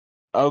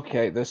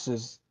 Okay, this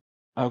is.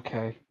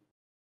 Okay.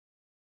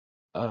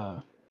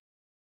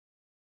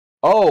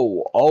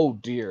 Oh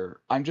dear.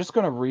 I'm just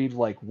gonna read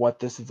like what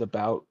this is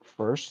about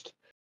first.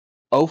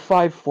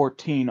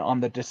 0514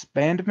 on the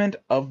disbandment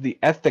of the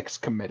Ethics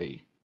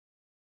Committee.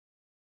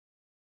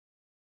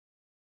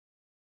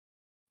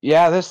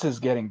 Yeah, this is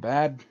getting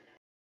bad.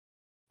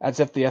 As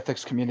if the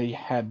Ethics Committee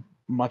had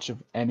much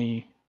of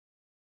any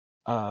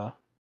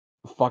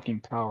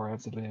fucking power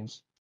as it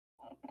is.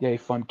 Yay,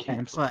 fun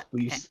camps, Well,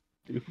 please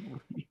do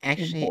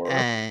actually, more.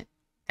 at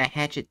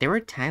Hatchet, there were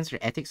times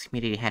where ethics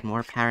community had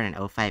more power than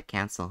O5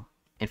 Council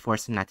and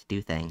forced them not to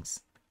do things.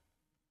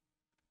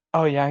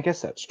 Oh yeah, I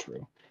guess that's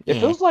true. It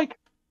Yeah. feels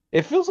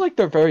like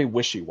they're very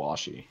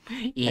wishy-washy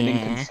and Yeah.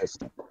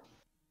 inconsistent.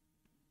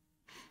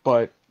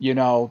 But, you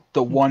know,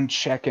 the one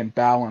check and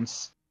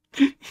balance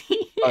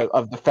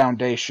of the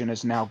Foundation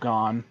is now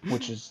gone,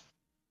 which is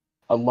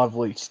a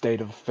lovely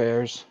state of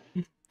affairs.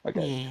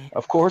 Okay. Yeah.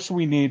 Of course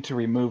we need to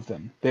remove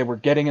them. They were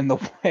getting in the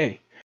way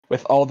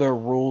with all their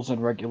rules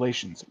and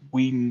regulations.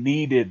 We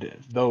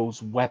needed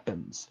those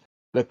weapons.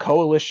 The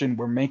Coalition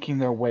were making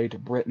their way to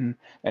Britain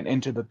and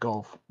into the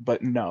Gulf,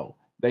 but no,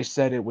 they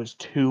said it was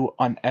too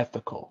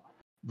unethical.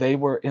 They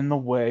were in the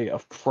way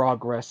of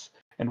progress,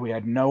 and we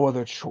had no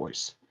other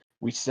choice.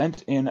 We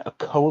sent in a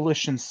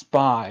Coalition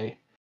spy,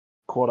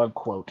 quote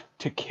unquote,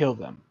 to kill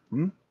them.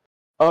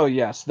 Oh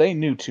yes, they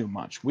knew too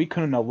much. We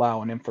couldn't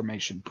allow an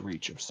information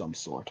breach of some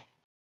sort.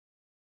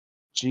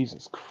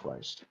 Jesus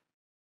Christ.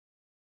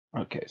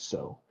 Okay,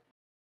 so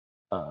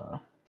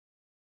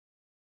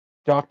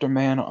Dr.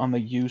 Mann on the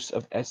use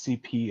of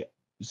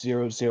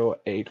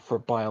SCP-008 for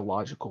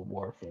biological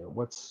warfare.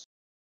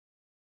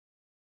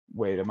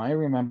 Wait, am I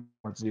remembering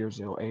what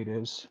 008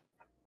 is?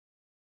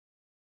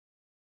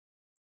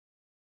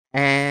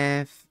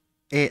 I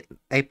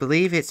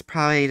believe it's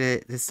probably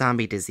the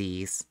zombie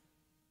disease.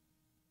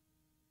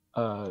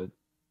 Let's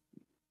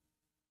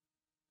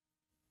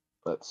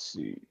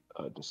see.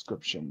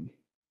 Description.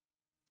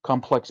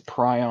 Complex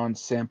prion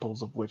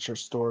samples of which are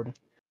stored.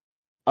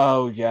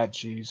 Oh yeah,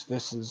 geez.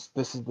 This is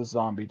the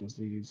zombie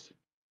disease.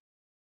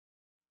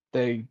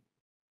 They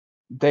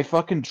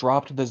fucking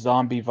dropped the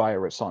zombie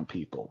virus on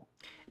people.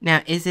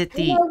 Now, is it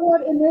You know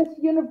what? In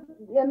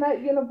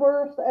that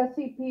universe, the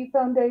SCP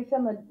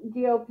Foundation, the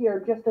GOP are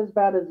just as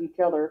bad as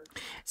each other.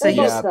 So They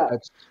both here's suck.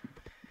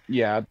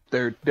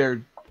 They're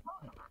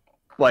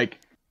like,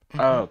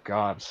 oh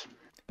god.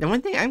 the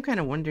one thing I'm kind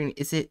of wondering,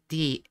 is it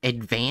the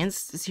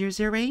advanced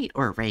 008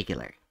 or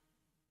regular?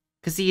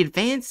 Because the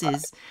advanced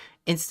is,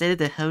 instead of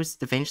the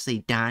host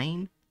eventually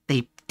dying,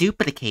 they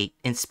duplicate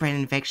and spread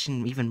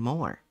infection even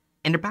more.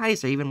 And their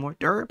bodies are even more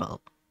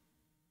durable.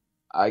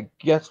 I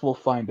guess we'll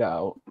find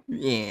out.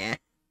 Yeah.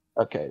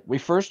 Okay, we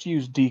first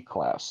used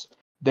D-Class.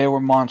 They were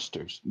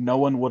monsters. No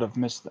one would have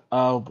missed them.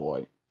 Oh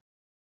boy.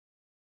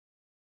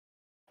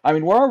 I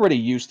mean, we're already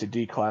used to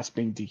D-Class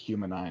being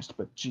dehumanized,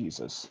 but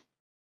Jesus.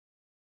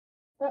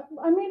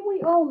 I mean,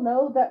 we all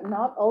know that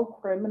not all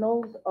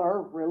criminals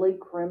are really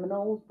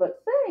criminals,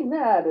 but saying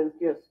that is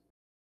just...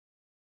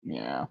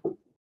 Yeah.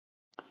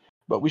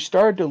 But we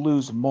started to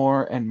lose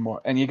more and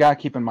more. And you gotta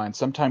keep in mind,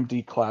 sometimes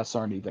D-Class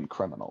aren't even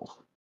criminals.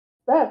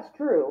 That's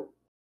true.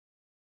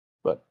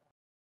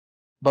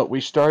 But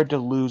we started to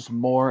lose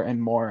more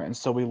and more, and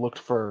so we looked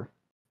for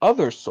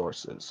other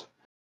sources.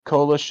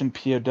 Coalition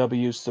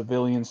POWs,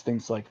 civilians,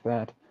 things like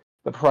that.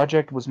 The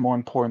project was more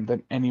important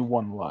than any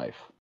one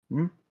life.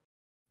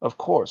 Of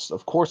course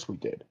we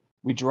did.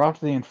 We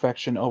dropped the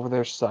infection over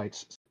their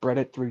sites, spread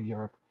it through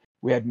Europe.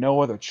 We had no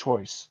other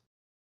choice.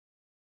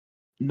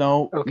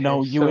 No,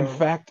 you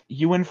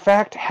in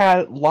fact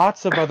had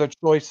lots of other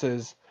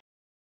choices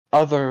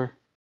other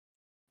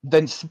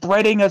than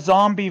spreading a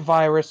zombie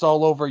virus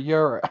all over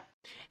Europe.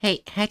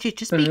 Hey, Hatchet,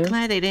 just be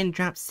glad they didn't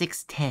drop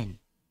 610.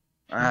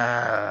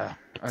 Okay,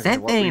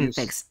 That thing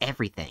affects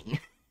everything.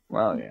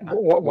 Well, yeah.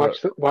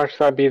 Watch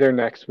that be their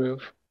next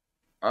move.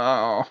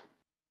 Oh.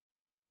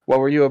 What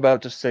were you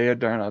about to say,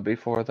 Adarna,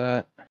 before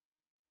that?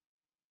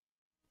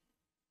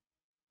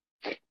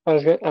 I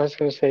was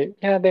gonna say,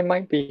 yeah, they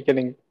might be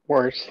getting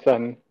worse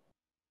than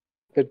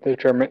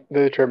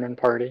the German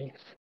party.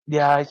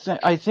 Yeah,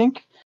 I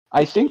think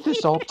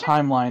this whole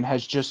timeline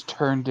has just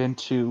turned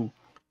into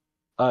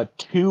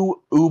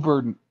two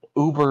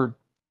uber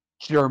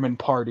German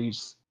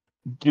parties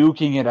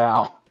duking it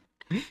out.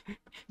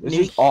 This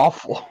is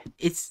awful.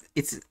 It's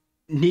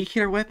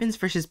nuclear weapons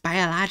versus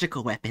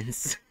biological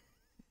weapons.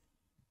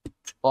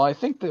 Well, I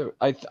think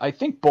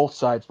both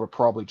sides were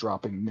probably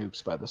dropping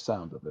nukes by the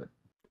sound of it.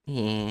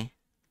 Yeah.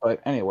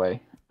 But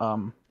anyway,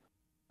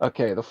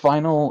 okay, the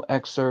final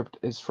excerpt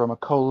is from a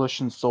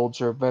coalition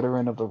soldier,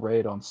 veteran of the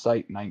raid on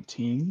Site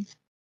 19.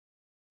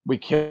 We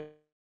killed,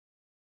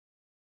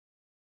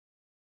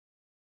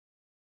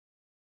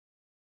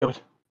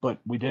 but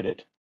we did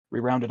it. We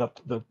rounded up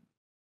the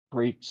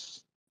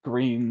Greeks,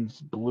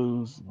 greens,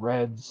 blues,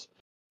 reds,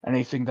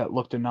 anything that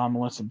looked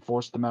anomalous and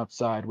forced them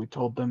outside. We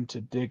told them to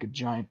dig a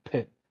giant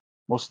pit.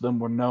 Most of them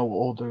were no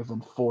older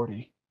than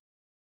 40.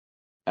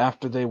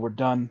 After they were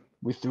done,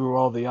 we threw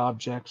all the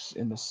objects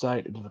in the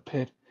site into the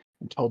pit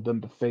and told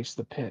them to face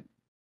the pit.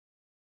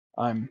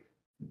 I'm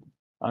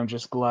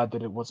just glad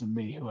that it wasn't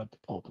me who had to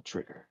pull the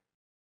trigger.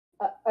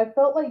 I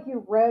felt like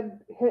you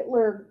read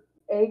Hitler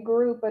A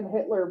group and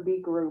Hitler B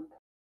group.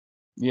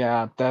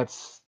 Yeah,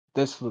 this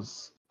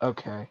was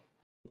okay.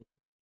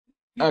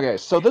 Okay,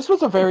 so this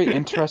was a very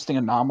interesting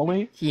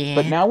anomaly. Yeah.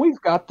 But now we've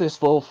got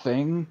this little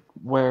thing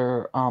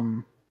where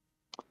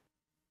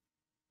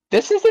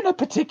this isn't a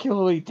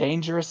particularly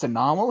dangerous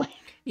anomaly.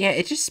 Yeah,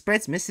 it just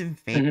spreads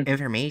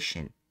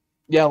misinformation.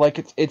 Yeah,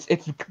 like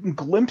it's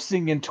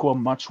glimpsing into a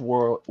much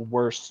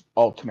worse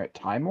alternate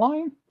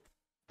timeline,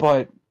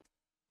 but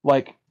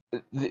like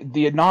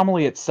the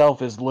anomaly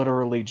itself is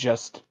literally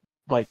just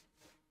like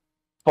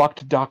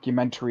fucked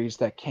documentaries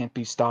that can't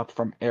be stopped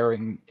from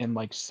airing in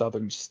like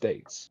southern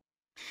states.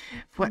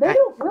 They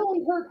don't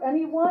really hurt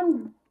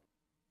anyone,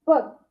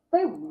 but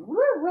they're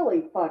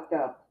really fucked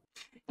up.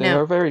 They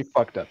are very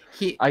fucked up.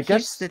 I Here's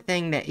guess the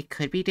thing that it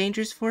could be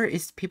dangerous for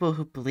is people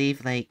who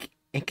believe like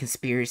in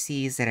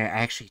conspiracies that are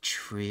actually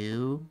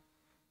true.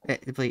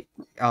 That they believe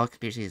all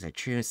conspiracies are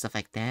true and stuff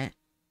like that.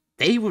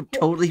 They would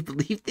totally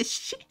believe this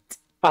shit.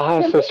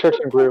 It's a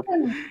certain group.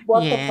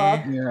 What Yeah. the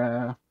fuck?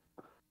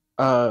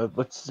 yeah.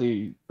 Let's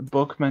see. The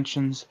book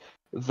mentions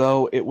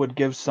though it would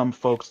give some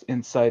folks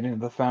insight into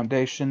the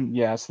Foundation.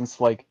 Yeah,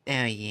 since like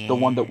Oh yeah. the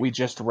one that we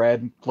just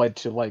read led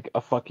to like a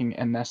fucking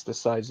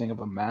anesthetizing of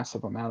a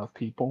massive amount of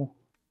people.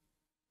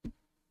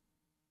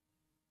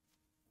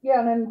 Yeah,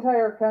 an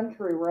entire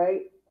country,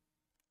 right?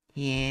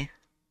 Yeah.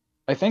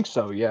 I think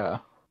so, yeah.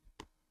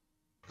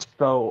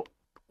 So,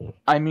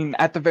 I mean,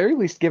 at the very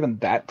least, given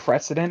that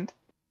precedent,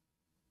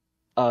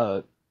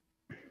 it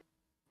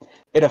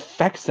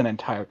affects an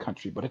entire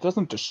country, but it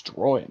doesn't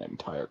destroy an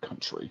entire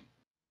country.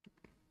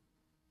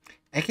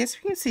 I guess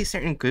we can say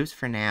certain groups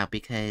for now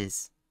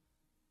because,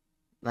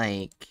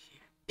 like,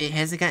 it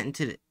hasn't gotten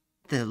to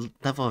the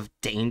level of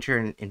danger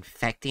and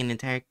infecting an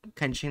entire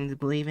country to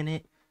believe in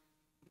it,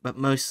 but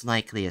most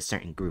likely a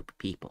certain group of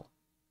people.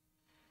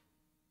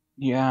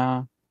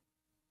 Yeah.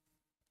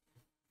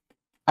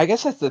 I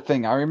guess that's the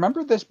thing. I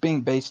remember this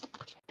being based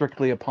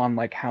strictly upon,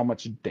 like, how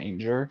much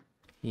danger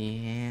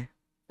Yeah.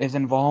 is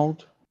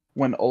involved,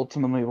 when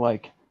ultimately,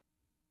 like,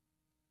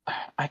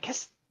 I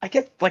guess,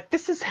 like,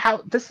 this is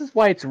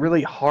why it's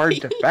really hard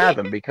to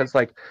fathom, because,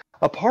 like,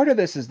 a part of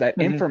this is that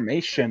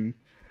information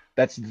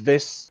that's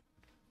this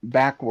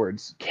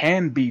backwards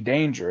can be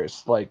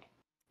dangerous. Like,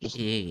 just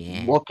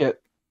look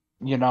at,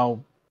 you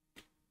know,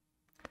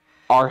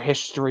 our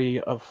history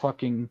of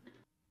fucking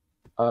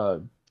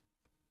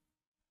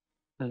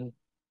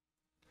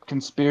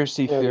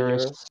conspiracy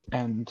theorists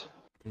and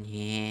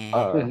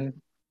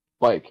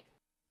like,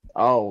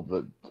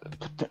 oh,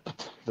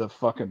 the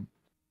fucking,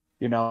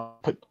 you know,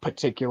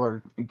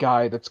 particular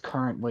guy that's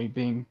currently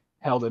being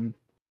held in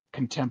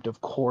contempt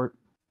of court.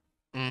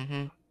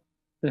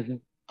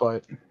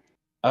 But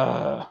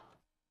yeah,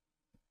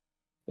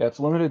 it's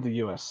limited to the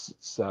U.S.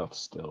 South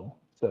still,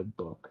 said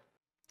book.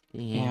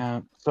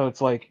 Yeah, so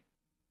it's like,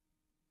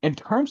 in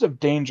terms of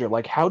danger,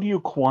 like, how do you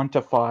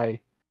quantify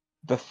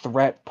the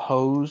threat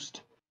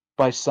posed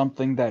by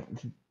something that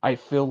I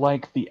feel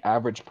like the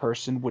average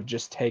person would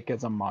just take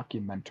as a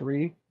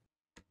mockumentary?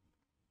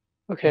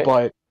 Okay,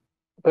 but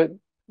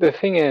the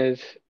thing is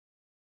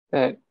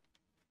that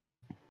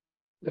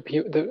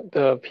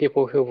the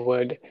people who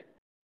would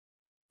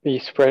be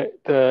spread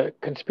the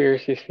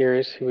conspiracy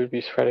theorists who would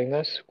be spreading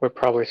this would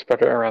probably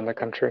spread it around the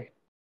country.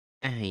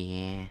 Oh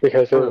yeah.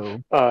 Because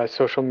True. of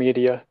social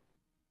media.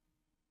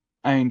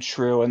 I mean,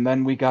 true, and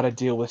then we gotta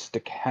deal with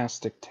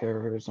stochastic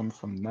terrorism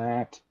from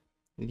that.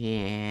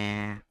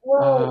 Yeah.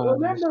 Well,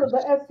 remember, the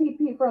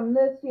SCP from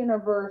this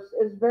universe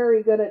is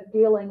very good at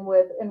dealing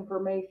with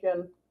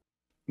information.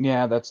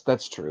 Yeah, that's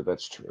true,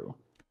 that's true.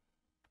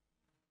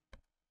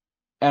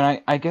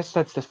 And I guess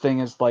that's the thing,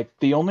 is like,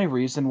 the only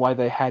reason why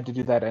they had to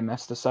do that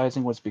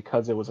anesthetizing was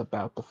because it was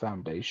about the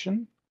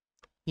Foundation.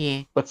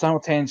 Yeah. But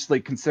simultaneously,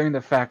 considering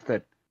the fact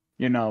that,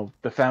 you know,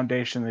 the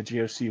Foundation, the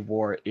GOC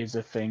war is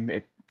a thing,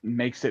 it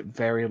makes it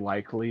very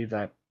likely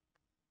that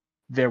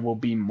there will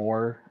be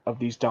more of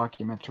these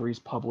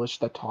documentaries published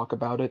that talk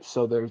about it,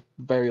 so there's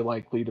very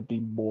likely to be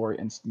more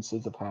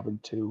instances of having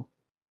to.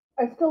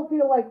 I still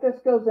feel like this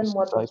goes in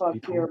what the Exercise fuck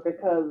people. here,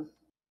 because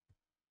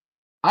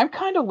I'm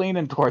kind of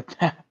leaning toward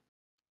that.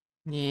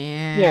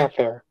 Yeah. Yeah,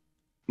 fair.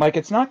 Like,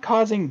 it's not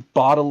causing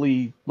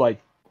bodily,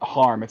 like,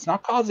 harm. It's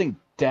not causing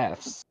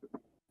deaths.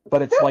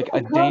 But it's like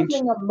a danger.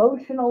 causing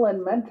emotional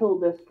and mental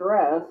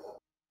distress.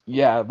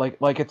 Yeah, like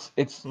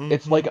it's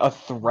like a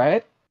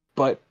threat,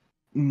 but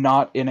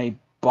not in a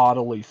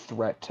bodily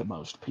threat to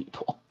most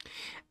people.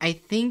 I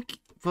think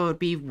what would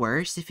be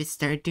worse if it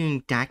started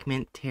doing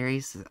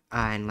documentaries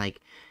on like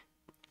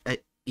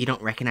you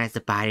don't recognize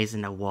the bodies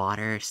in the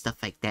water,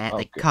 stuff like that,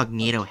 like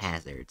cognito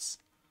hazards.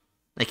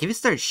 Like if it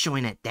started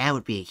showing that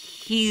would be a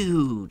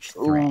huge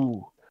threat.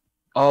 Ooh.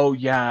 Oh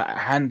yeah, I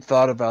hadn't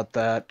thought about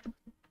that.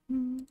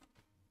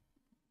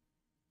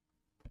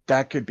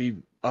 That could be.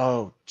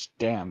 Oh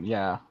damn,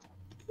 yeah.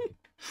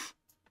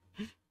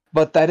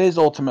 But that is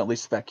ultimately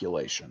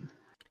speculation.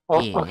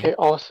 Okay.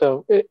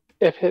 Also, if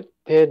it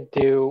did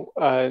do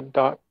a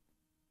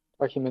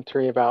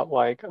documentary about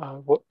like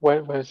what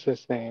was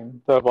his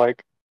name? The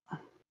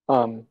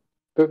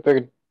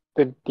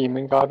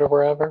demon god or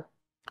whatever.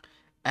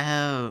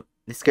 Oh,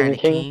 the Scarlet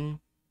King.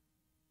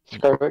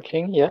 Scarlet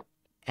King, yeah.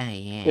 Oh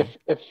yeah.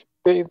 If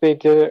they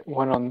did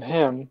one on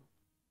him,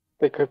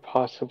 they could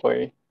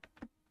possibly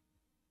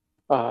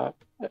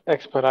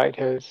expedite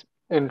his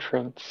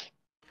entrance.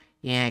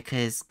 Yeah,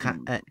 because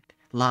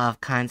law of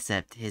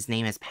concept, his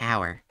name is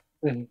power.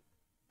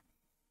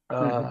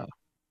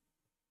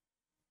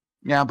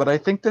 Yeah, but I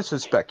think this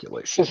is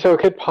speculation. So it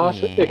could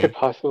Yeah.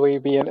 possibly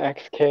be an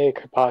XK. It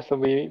could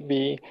possibly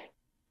be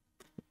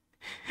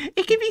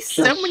It could be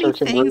so just many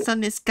certain things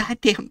on this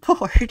goddamn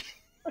board.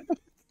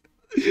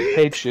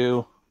 Hey,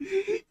 Chew.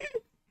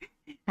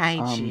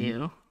 Hi,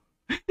 Chew.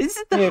 This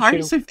is the Yeah,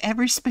 hardest Chew. we've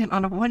ever spent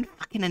on a one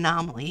fucking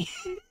anomaly.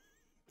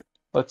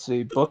 Let's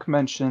see. Book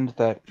mentioned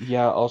that,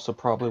 yeah, also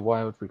probably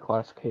why it was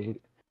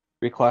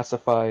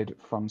reclassified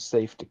from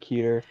safe to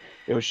Keter.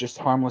 It was just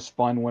harmless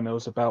fun when it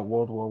was about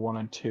World War One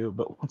and Two,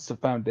 but once the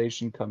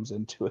Foundation comes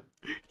into it.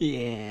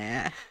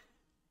 Yeah.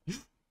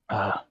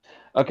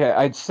 Okay,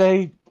 I'd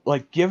say,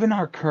 like, given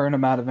our current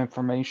amount of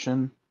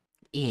information,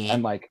 Yeah.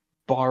 and, like,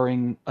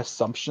 barring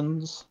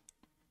assumptions,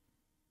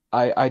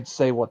 I'd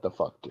say what the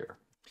fuck, dear.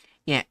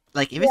 Yeah,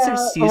 like, if it Yeah,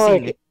 starts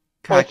using the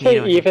I'd say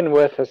cognito... even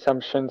with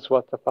assumptions,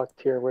 what the fuck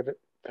tier would it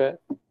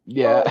fit?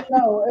 Yeah.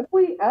 Well, no, if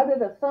we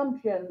added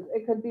assumptions,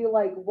 it could be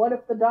like, what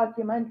if the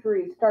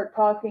documentaries start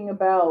talking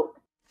about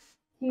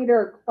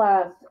Keter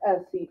class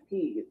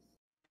SCPs?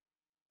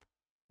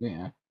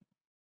 Yeah.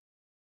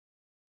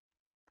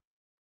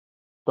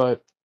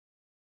 But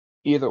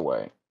either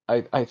way,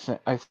 I think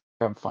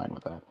I'm fine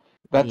with that.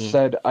 That Yeah.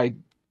 said,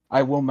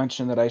 I will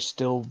mention that I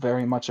still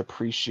very much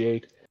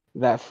appreciate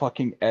that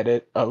fucking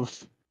edit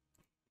of,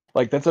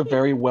 like, that's a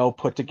very well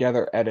put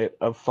together edit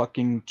of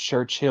fucking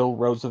Churchill,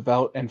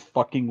 Roosevelt, and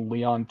fucking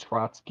Leon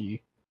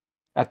Trotsky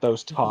at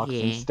those talks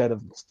Yeah. instead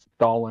of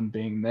Stalin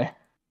being there.